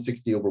than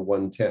 160 over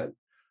 110.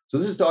 So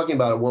this is talking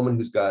about a woman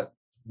who's got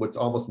what's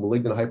almost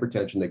malignant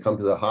hypertension. They come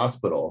to the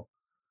hospital,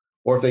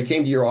 or if they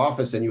came to your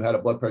office and you had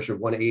a blood pressure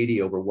of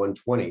 180 over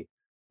 120,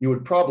 you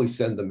would probably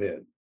send them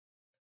in.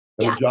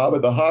 And the job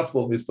of the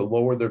hospital is to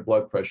lower their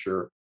blood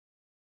pressure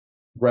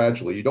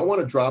gradually. You don't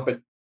want to drop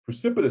it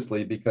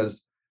precipitously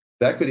because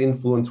that could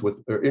influence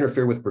with or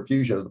interfere with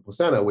perfusion of the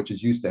placenta, which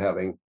is used to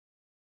having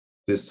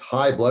this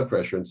high blood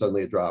pressure, and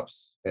suddenly it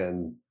drops,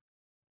 and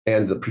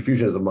the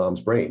perfusion of the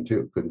mom's brain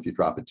too could if you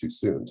drop it too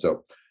soon.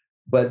 So,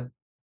 but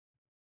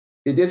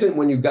it isn't,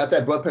 when you've got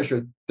that blood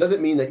pressure,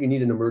 doesn't mean that you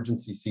need an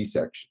emergency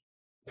C-section.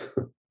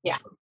 Yeah.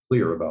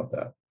 Clear about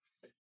that.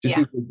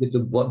 Just get the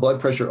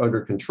blood pressure under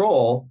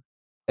control.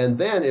 And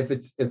then if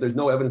there's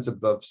no evidence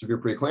of severe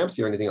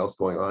preeclampsia or anything else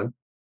going on,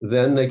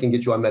 then they can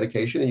get you on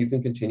medication and you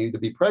can continue to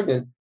be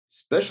pregnant,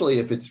 especially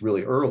if it's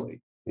really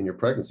early in your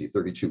pregnancy,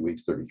 32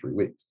 weeks, 33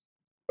 weeks.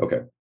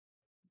 Okay.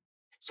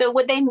 So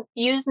would they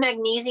use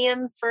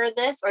magnesium for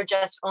this, or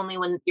just only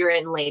when you're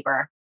in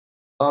labor?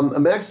 A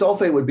mag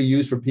sulfate would be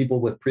used for people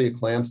with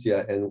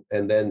preeclampsia,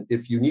 and then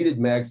if you needed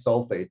mag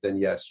sulfate, then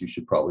yes, you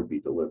should probably be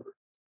delivered.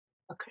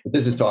 Okay. But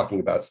this is talking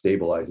about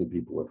stabilizing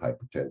people with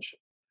hypertension.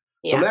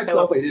 So Yeah, mag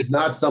sulfate is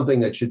not something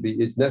that should be,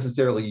 it's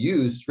necessarily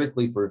used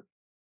strictly for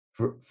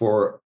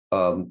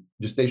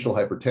gestational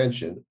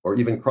hypertension or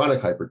even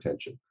chronic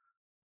hypertension.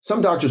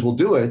 Some doctors will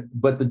do it,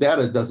 but the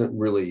data doesn't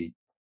really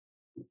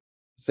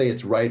say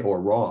it's right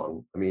or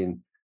wrong. I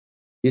mean,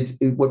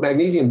 what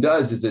magnesium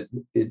does is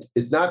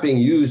it's not being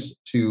used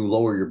to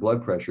lower your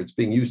blood pressure. It's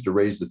being used to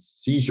raise the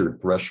seizure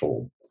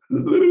threshold.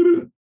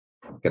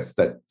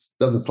 That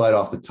doesn't slide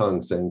off the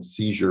tongue, saying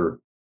seizure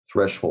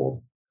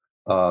threshold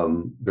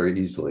very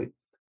easily.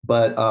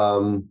 But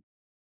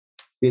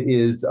it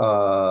is,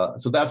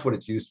 so that's what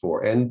it's used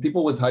for. And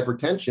people with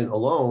hypertension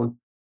alone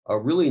are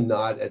really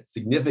not at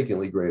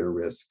significantly greater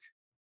risk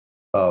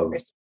of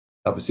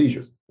a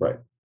seizure, right?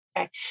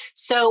 Okay.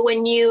 So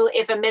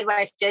if a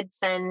midwife did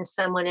send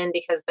someone in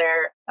because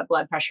their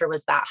blood pressure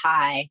was that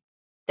high,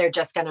 they're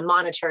just going to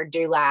monitor,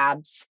 do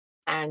labs,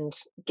 and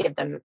give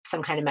them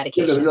some kind of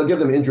medication. They'll give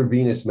them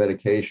intravenous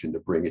medication to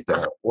bring it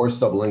down, or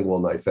sublingual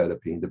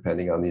nifedipine,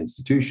 depending on the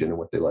institution and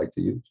what they like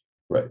to use.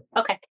 Right.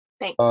 Okay.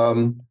 Thanks.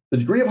 The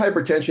degree of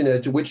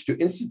hypertension to which to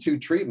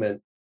institute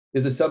treatment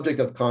is a subject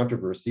of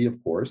controversy,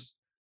 of course.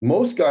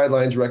 Most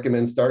guidelines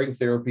recommend starting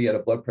therapy at a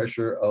blood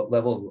pressure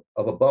level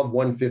of above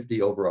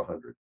 150 over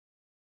 100.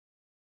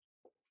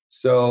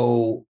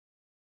 So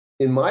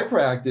in my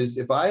practice,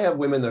 if I have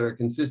women that are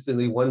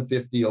consistently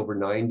 150 over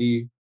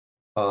 90,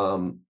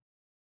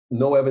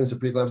 no evidence of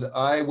preeclampsia,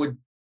 I would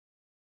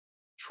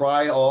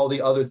try all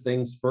the other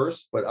things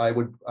first, but I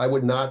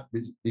would not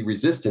be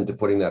resistant to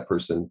putting that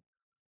person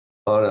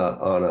on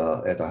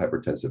a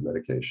antihypertensive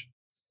medication.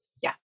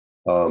 Yeah.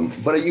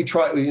 But you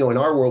try, in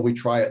our world, we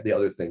try the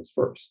other things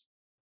first.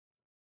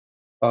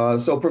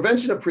 So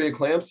prevention of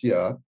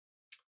preeclampsia,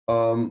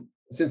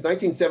 since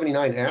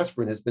 1979,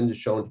 aspirin has been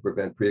shown to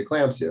prevent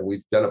preeclampsia.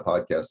 We've done a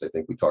podcast, I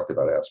think we talked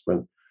about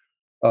aspirin.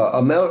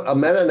 A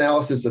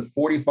meta-analysis of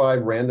 45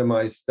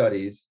 randomized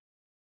studies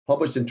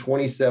published in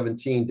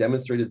 2017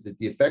 demonstrated that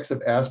the effects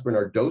of aspirin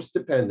are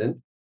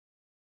dose-dependent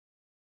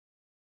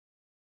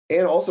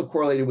and also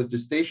correlated with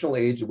gestational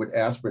age at which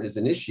aspirin is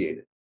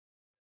initiated.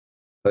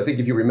 I think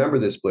if you remember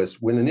this,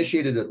 Bliss, when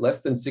initiated at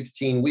less than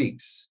 16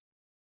 weeks,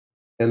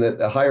 and that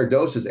the higher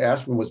doses,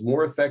 aspirin was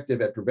more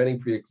effective at preventing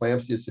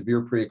preeclampsia,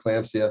 severe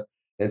preeclampsia,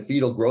 and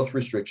fetal growth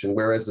restriction,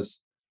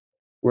 whereas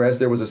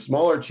there was a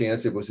smaller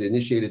chance it was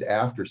initiated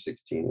after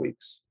 16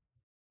 weeks.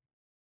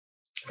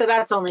 So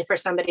that's only for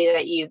somebody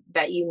that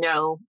you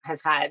know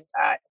has had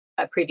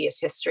a previous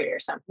history or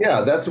something.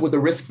 Yeah, that's with the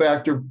risk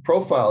factor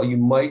profile. You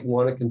might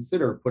want to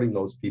consider putting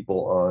those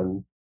people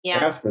on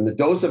aspirin. The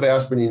dose of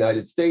aspirin in the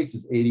United States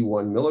is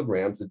 81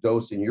 milligrams. The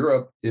dose in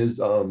Europe is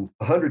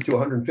 100 to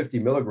 150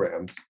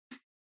 milligrams.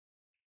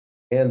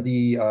 And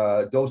the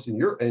dose in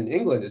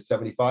England is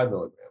 75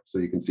 milligrams. So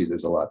you can see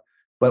there's a lot.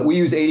 But we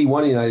use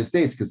 81 in the United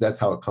States because that's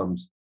how it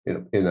comes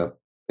in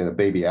a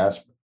baby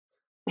aspirin.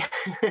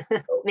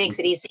 Makes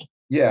it easy.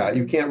 Yeah,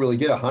 you can't really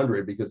get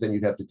 100 because then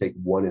you'd have to take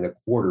 1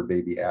 1/4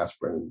 baby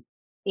aspirin.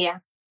 Yeah.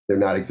 They're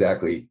not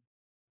exactly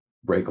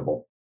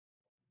breakable.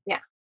 Yeah.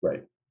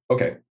 Right.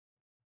 Okay.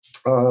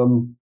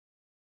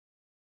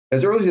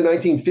 As early as the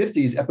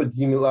 1950s,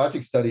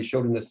 epidemiologic studies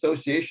showed an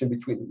association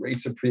between the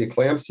rates of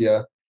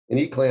preeclampsia and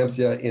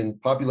eclampsia in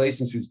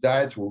populations whose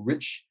diets were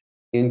rich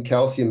in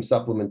calcium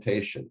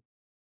supplementation.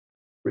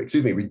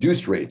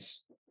 Reduced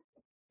rates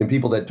in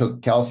people that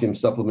took calcium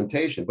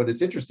supplementation. But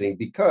it's interesting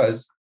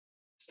because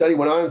Study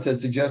went on and said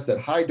suggests that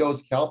high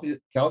dose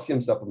calcium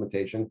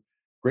supplementation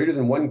greater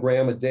than 1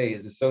 gram a day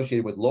is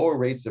associated with lower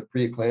rates of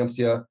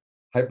preeclampsia,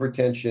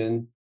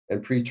 hypertension,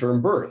 and preterm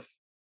birth.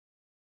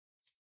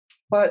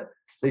 But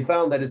they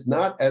found that it's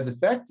not as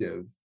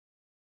effective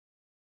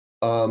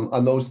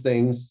on those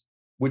things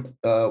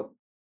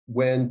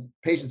when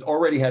patients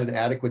already had an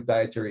adequate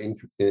dietary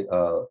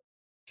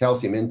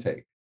calcium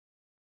intake.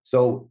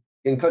 So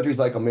in countries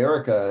like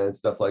America and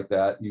stuff like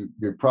that,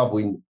 you're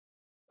probably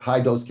high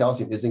dose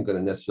calcium isn't going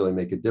to necessarily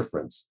make a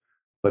difference.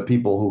 But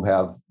people who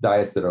have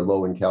diets that are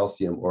low in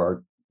calcium or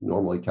are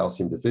normally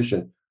calcium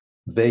deficient,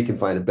 they can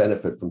find a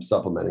benefit from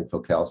supplementing for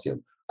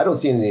calcium. I don't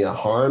see any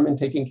harm in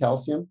taking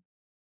calcium.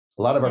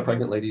 A lot of our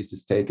pregnant ladies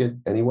just take it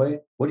anyway.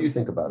 What do you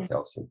think about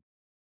calcium?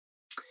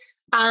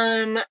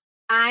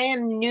 I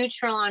am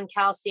neutral on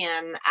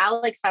calcium.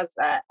 Alex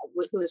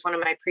who is one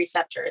of my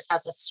preceptors,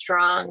 has a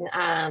strong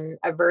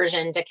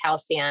aversion to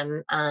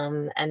calcium.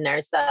 And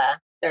there's a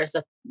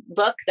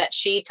book that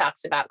she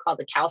talks about called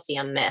The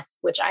Calcium Myth,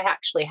 which I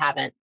actually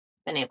haven't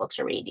been able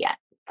to read yet.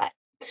 But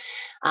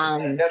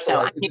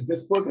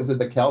this book, is it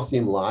The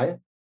Calcium Lie?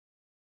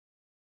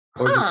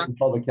 Or is it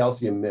called The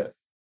Calcium Myth?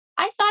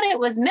 I thought it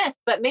was myth,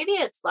 but maybe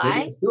it's lie.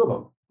 Maybe it's 2 of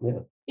them.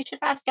 Yeah. You should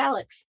ask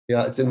Alex.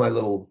 Yeah, it's in my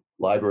little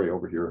library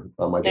over here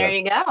on my desk. There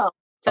you go.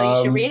 So you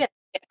should read it.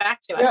 Get back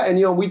to us. Yeah,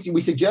 and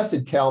we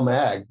suggested Cal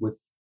Mag with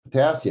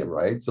potassium,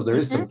 right? So there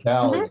is some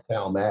Cal in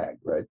Cal Mag,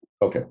 right?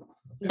 Okay.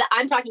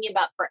 I'm talking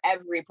about for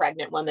every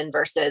pregnant woman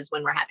versus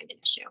when we're having an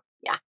issue.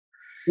 Yeah.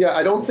 Yeah,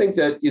 I don't think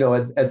that,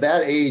 at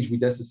that age, we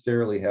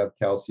necessarily have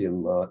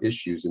calcium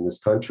issues in this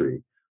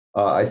country.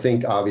 I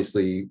think,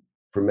 obviously,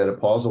 for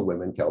menopausal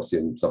women,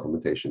 calcium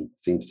supplementation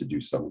seems to do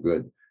some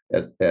good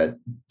at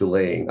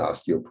delaying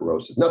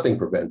osteoporosis. Nothing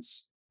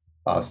prevents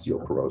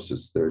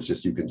osteoporosis. There's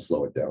just, you can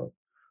slow it down.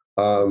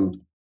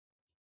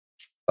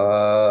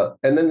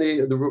 And then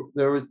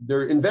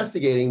they're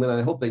investigating, and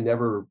I hope they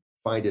never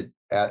find it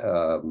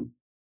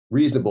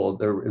reasonable.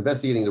 They're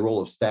investigating the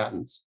role of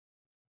statins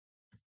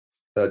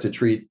to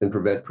treat and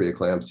prevent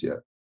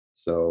preeclampsia.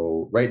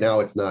 So right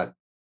now it's not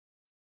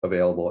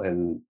available,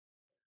 and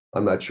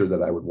I'm not sure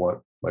that I would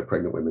want my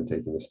pregnant women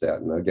taking a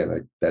statin.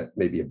 Again, that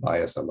may be a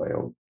bias on my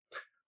own.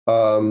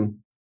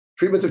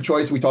 Treatments of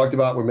choice we talked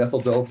about were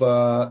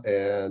methyl-dopa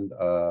and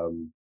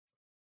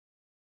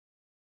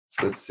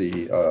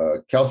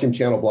calcium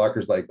channel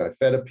blockers like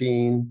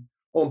nifedipine.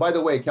 Oh, and by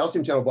the way,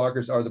 calcium channel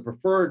blockers are the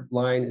preferred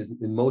line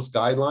in most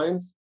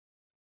guidelines.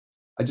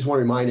 I just want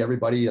to remind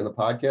everybody on the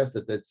podcast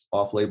that that's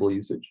off-label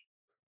usage.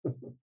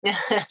 Yeah.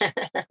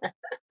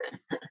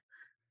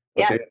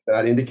 Okay, it's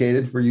not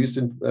indicated for use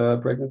in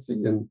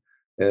pregnancy and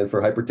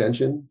for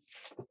hypertension.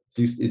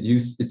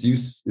 Its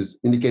use is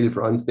indicated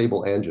for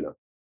unstable angina.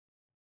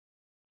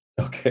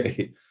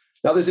 Okay.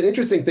 Now there's an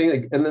interesting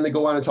thing, and then they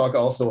go on and talk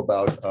also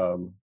about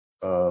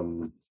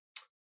Aldimet,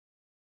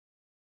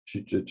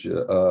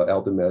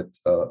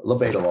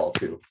 labetalol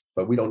too,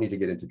 but we don't need to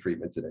get into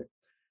treatment today.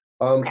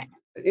 Okay.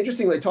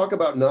 Interestingly, they talk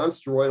about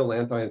non-steroidal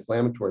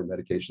anti-inflammatory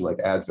medication like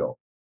Advil.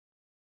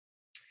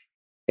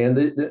 And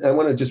I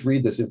want to just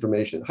read this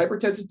information.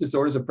 Hypertensive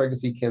disorders of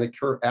pregnancy can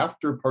occur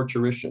after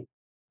parturition,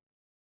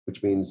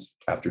 which means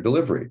after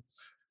delivery.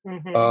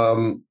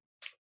 The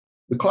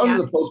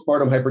causes of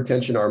postpartum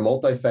hypertension are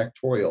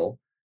multifactorial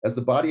as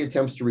the body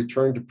attempts to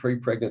return to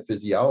pre-pregnant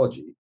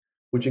physiology,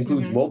 which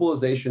includes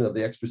mobilization of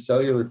the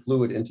extracellular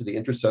fluid into the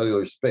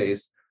intracellular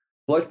space.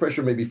 Blood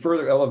pressure may be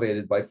further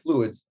elevated by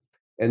fluids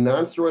and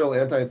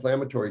non-steroidal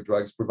anti-inflammatory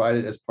drugs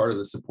provided as part of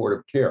the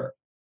supportive care.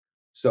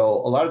 So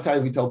a lot of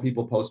times we tell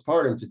people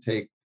postpartum to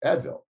take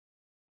Advil.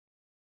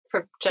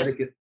 For just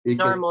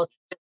normal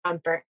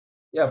discomfort.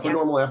 Yeah, for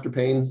normal after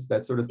pains,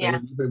 that sort of thing.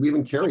 Yeah. We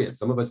even carry it.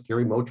 Some of us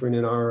carry Motrin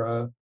in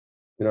our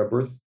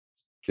birth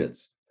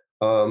kits.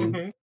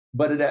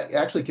 But it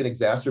actually can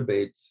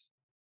exacerbate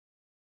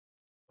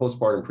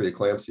postpartum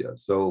preeclampsia.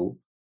 So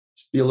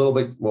just be a little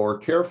bit more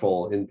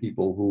careful in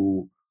people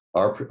who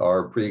are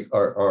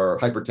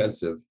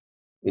hypertensive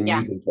in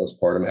using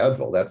postpartum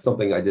Advil. That's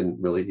something I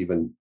didn't really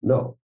even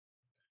know.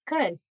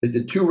 Good. They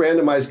did 2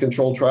 randomized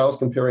controlled trials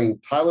comparing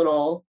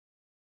Tylenol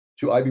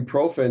to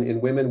ibuprofen in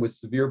women with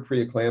severe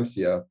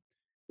preeclampsia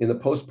in the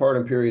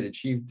postpartum period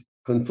achieved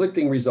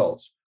conflicting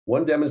results.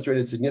 One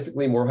demonstrated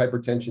significantly more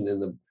hypertension in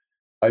the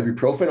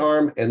ibuprofen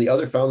arm, and the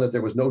other found that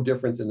there was no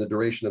difference in the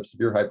duration of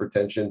severe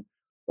hypertension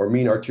or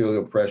mean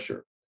arterial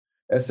pressure.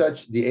 As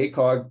such, the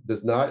ACOG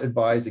does not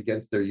advise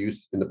against their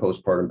use in the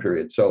postpartum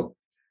period. So,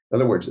 in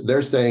other words,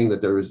 they're saying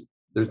that there's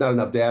not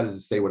enough data to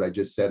say what I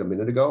just said a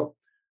minute ago,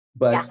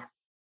 but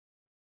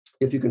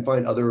if you can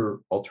find other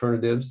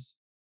alternatives,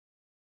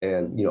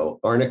 and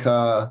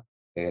arnica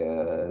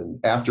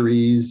and after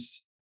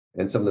ease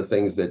and some of the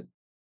things that,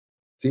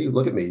 see,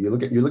 look at me, you're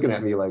looking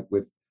at me like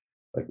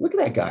look at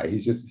that guy,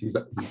 he's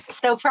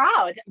so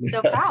proud. I'm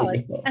so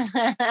proud.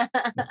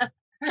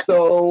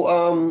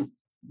 So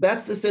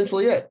that's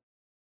essentially it.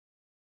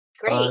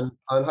 Great. On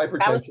hypertension.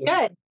 That was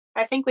good.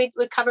 I think we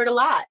covered a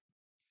lot.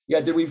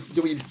 Yeah, did we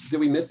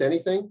miss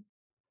anything?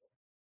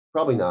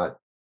 Probably not.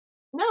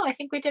 No, I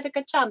think we did a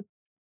good job.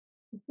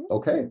 Mhm.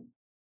 Okay.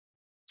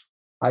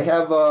 I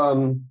have,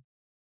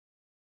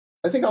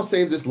 I think I'll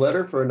save this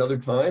letter for another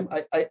time.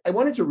 I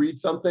wanted to read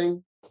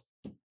something,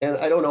 and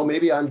I don't know,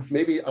 maybe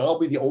I'll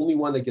be the only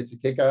one that gets a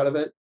kick out of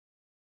it.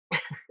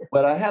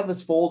 But I have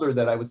this folder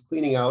that I was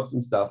cleaning out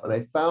some stuff, and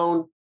I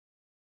found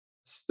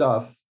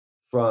stuff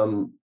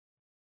from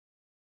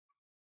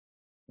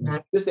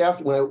just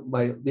after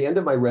the end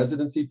of my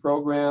residency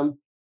program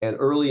and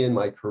early in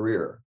my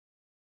career.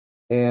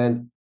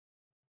 And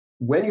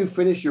when you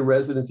finish your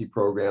residency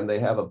program, they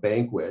have a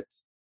banquet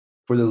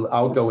for the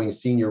outgoing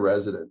senior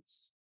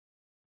residents.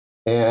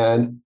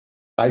 And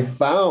I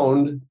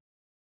found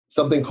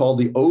something called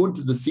the Ode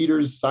to the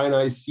Cedars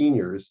Sinai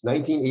Seniors,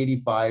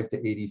 1985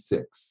 to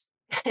 86.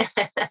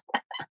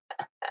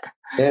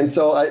 And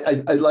so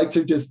I'd like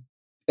to just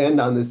end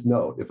on this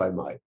note, if I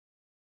might.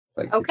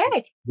 Like,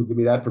 Okay. you'll give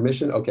me that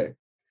permission? Okay.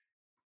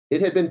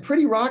 It had been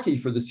pretty rocky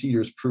for the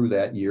Cedars crew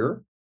that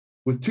year,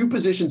 with 2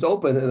 positions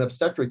open and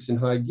obstetrics in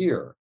high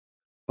gear.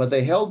 But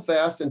they held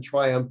fast and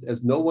triumphed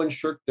as no one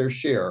shirked their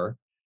share,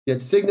 yet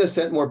Cigna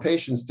sent more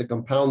patients to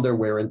compound their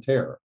wear and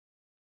tear.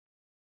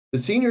 The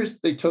seniors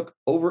they took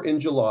over in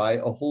July,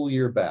 a whole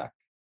year back.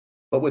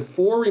 But with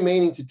 4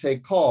 remaining to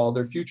take call,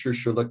 their future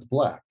sure looked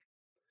black.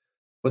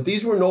 But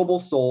these were noble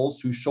souls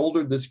who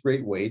shouldered this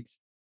great weight,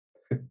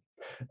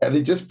 and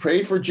they just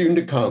prayed for June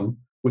to come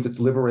with its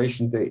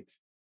liberation date.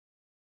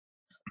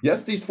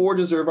 Yes, these 4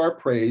 deserve our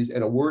praise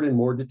and a word in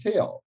more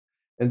detail,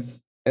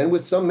 and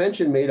with some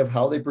mention made of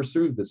how they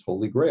pursued this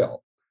holy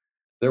grail.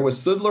 There was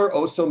Sudler,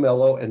 Oso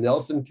Mello, and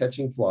Nelson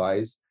catching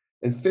flies,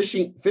 and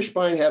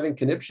Fishbein having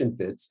conniption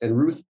fits, and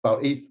Ruth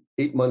about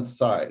eight months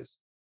size.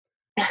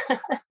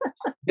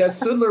 Yes,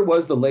 Sudler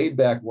was the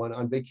laid-back one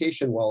on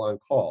vacation while on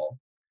call,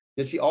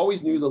 yet she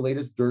always knew the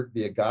latest dirt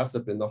via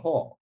gossip in the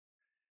hall.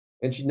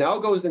 And she now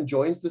goes and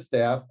joins the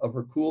staff of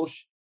her cool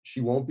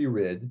she won't be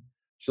rid.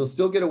 She'll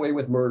still get away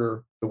with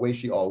murder the way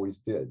she always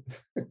did.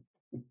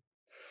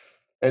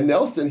 And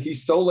Nelson,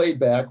 he's so laid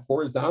back,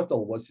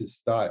 horizontal was his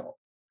style.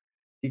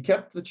 He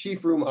kept the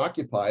chief room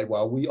occupied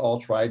while we all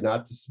tried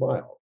not to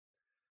smile,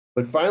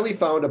 but finally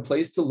found a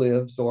place to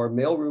live, so our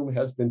mailroom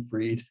has been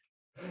freed.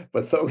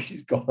 But though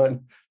he's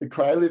gone, the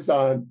cry lives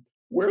on.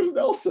 Where's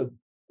Nelson?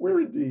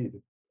 Where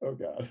indeed? Oh,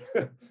 God.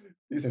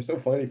 These are so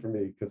funny for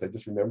me because I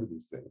just remember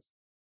these things.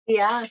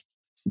 Yeah.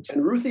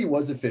 And Ruthie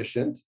was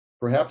efficient,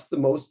 perhaps the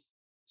most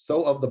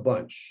so of the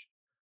bunch,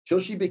 till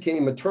she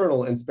became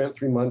maternal and spent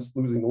 3 months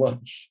losing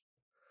lunch.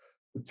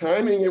 The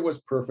timing, it was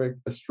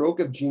perfect, a stroke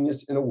of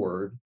genius in a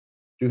word,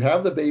 to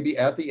have the baby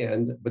at the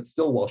end, but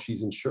still while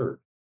she's insured.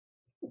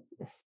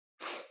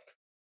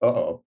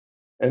 Uh-oh.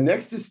 And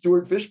next is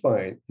Stuart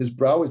Fishbein. His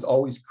brow is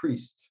always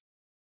creased.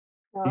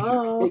 He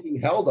should be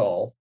taking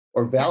Haldol,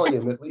 or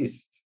Valium at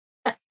least.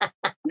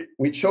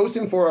 We chose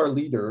him for our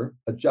leader,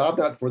 a job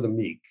not for the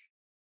meek.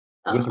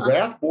 With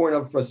wrath born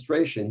of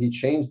frustration, he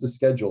changed the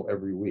schedule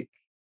every week.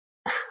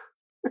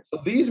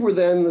 So these were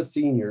then the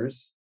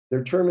seniors.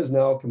 Their term is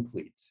now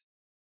complete.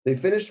 They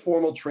finished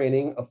formal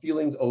training, a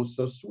feeling oh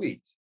so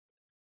sweet.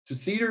 To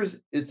Cedars,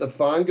 it's a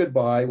fond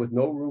goodbye with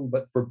no room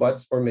but for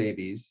buts or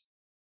maybes.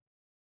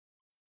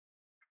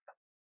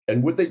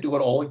 And would they do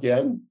it all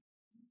again?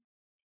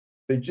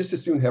 They'd just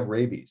as soon have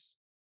rabies.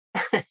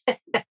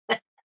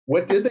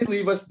 What did they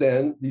leave us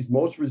then, these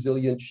most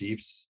resilient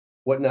chiefs?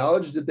 What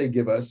knowledge did they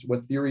give us?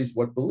 What theories,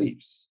 what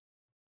beliefs?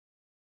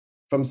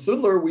 From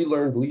Sudler, we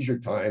learned leisure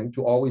time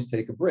to always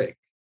take a break.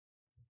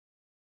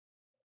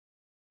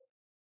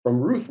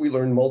 From Ruth, we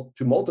learned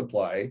to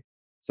multiply,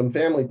 some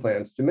family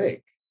plans to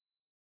make.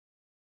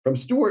 From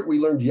Stuart, we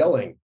learned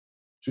yelling,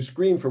 to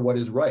scream for what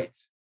is right.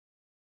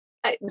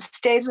 It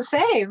stays the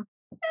same.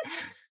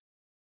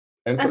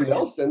 And from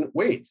Nelson,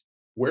 wait,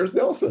 where's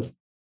Nelson?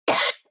 It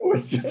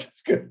was just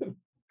as good.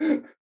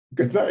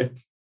 Good night.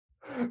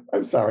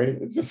 I'm sorry.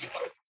 It's just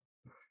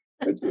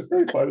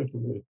very funny for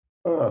me.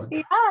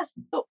 Yeah.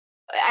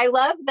 I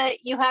love that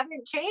you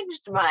haven't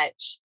changed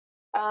much.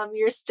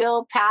 You're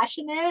still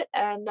passionate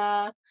and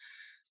I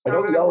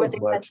don't yell as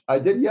much. I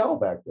did yell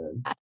back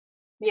then.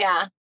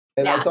 Yeah.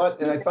 And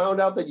I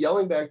found out that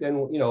yelling back then,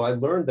 I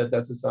learned that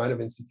that's a sign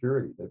of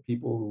insecurity, that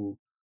people who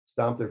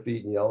stomp their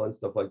feet and yell and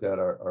stuff like that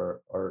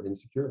are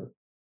insecure.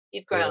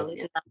 You've grown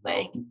in that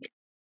way.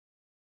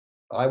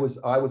 I was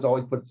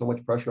always put so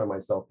much pressure on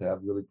myself to have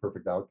really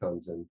perfect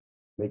outcomes and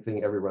make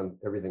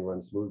everything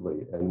run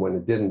smoothly. And when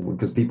it didn't,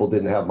 because people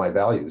didn't have my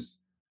values,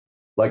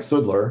 like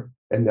Sudler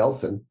and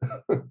Nelson,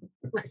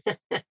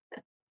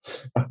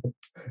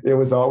 it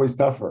was always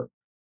tougher.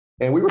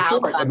 And we were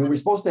short. I mean, we were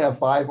supposed to have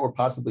 5 or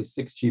possibly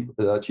 6 chief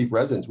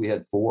residents. We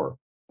had 4.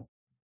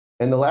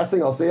 And the last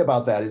thing I'll say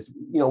about that is,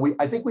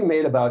 I think we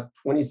made about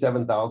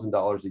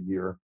 $27,000 a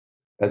year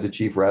as a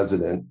chief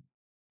resident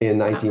in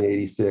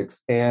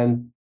 1986.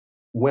 And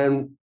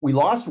when we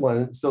lost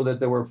one, so that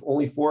there were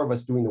only 4 of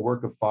us doing the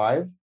work of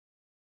 5,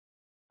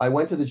 I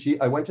went to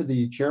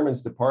the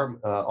chairman's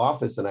department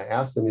office and I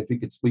asked him if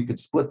we could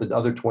split the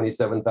other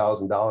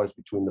 $27,000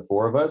 between the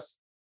 4 of us.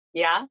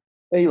 Yeah.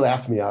 And he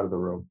laughed me out of the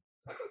room.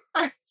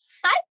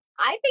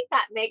 I think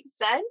that makes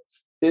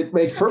sense. It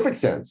makes perfect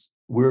sense.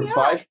 We're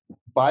Yeah.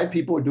 five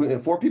people are doing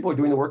it. 4 people are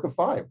doing the work of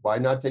 5. Why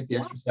not take the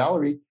extra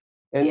salary?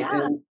 And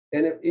Yeah.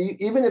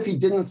 even if he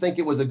didn't think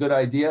it was a good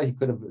idea, he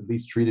could have at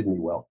least treated me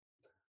well.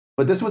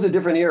 But this was a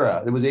different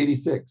era. It was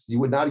 86. You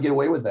would not get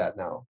away with that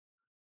now.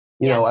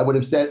 You know, I would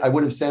have sent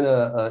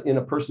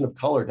a person of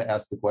color to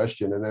ask the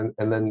question,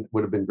 and then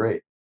would have been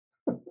great.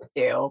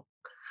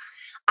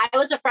 I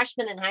was a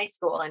freshman in high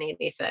school in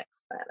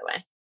 86, by the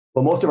way.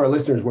 Well, most of our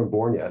listeners weren't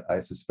born yet, I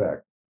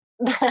suspect.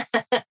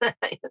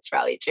 That's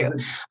probably true.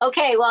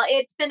 Okay, well,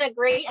 it's been a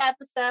great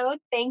episode.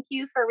 Thank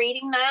you for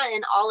reading that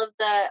and all of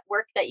the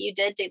work that you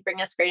did to bring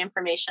us great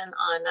information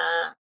on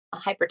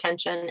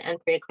hypertension and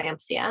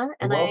preeclampsia.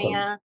 And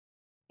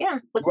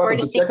look forward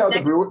to seeing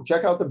you.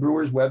 Check out the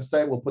Brewers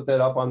website. We'll put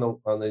that up on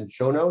the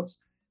show notes,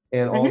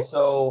 and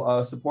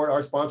also support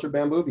our sponsor,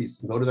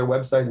 Bamboobies. Go to their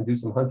website and do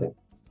some hunting.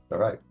 All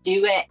right.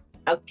 Do it.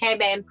 Okay,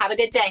 babe. Have a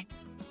good day.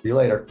 See you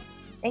later.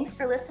 Thanks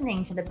for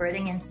listening to the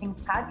Birthing Instincts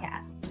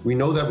podcast. We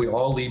know that we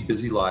all lead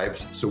busy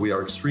lives, so we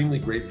are extremely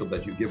grateful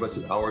that you give us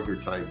an hour of your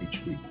time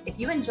each week. If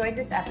you enjoyed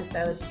this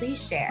episode,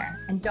 please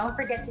share. And don't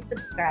forget to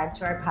subscribe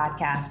to our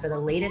podcast for the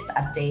latest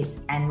updates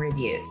and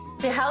reviews.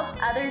 To help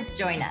others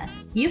join us,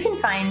 you can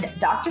find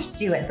Dr.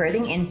 Stu at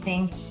Birthing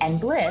Instincts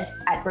and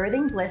Bliss at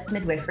Birthing Bliss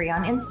Midwifery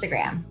on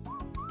Instagram.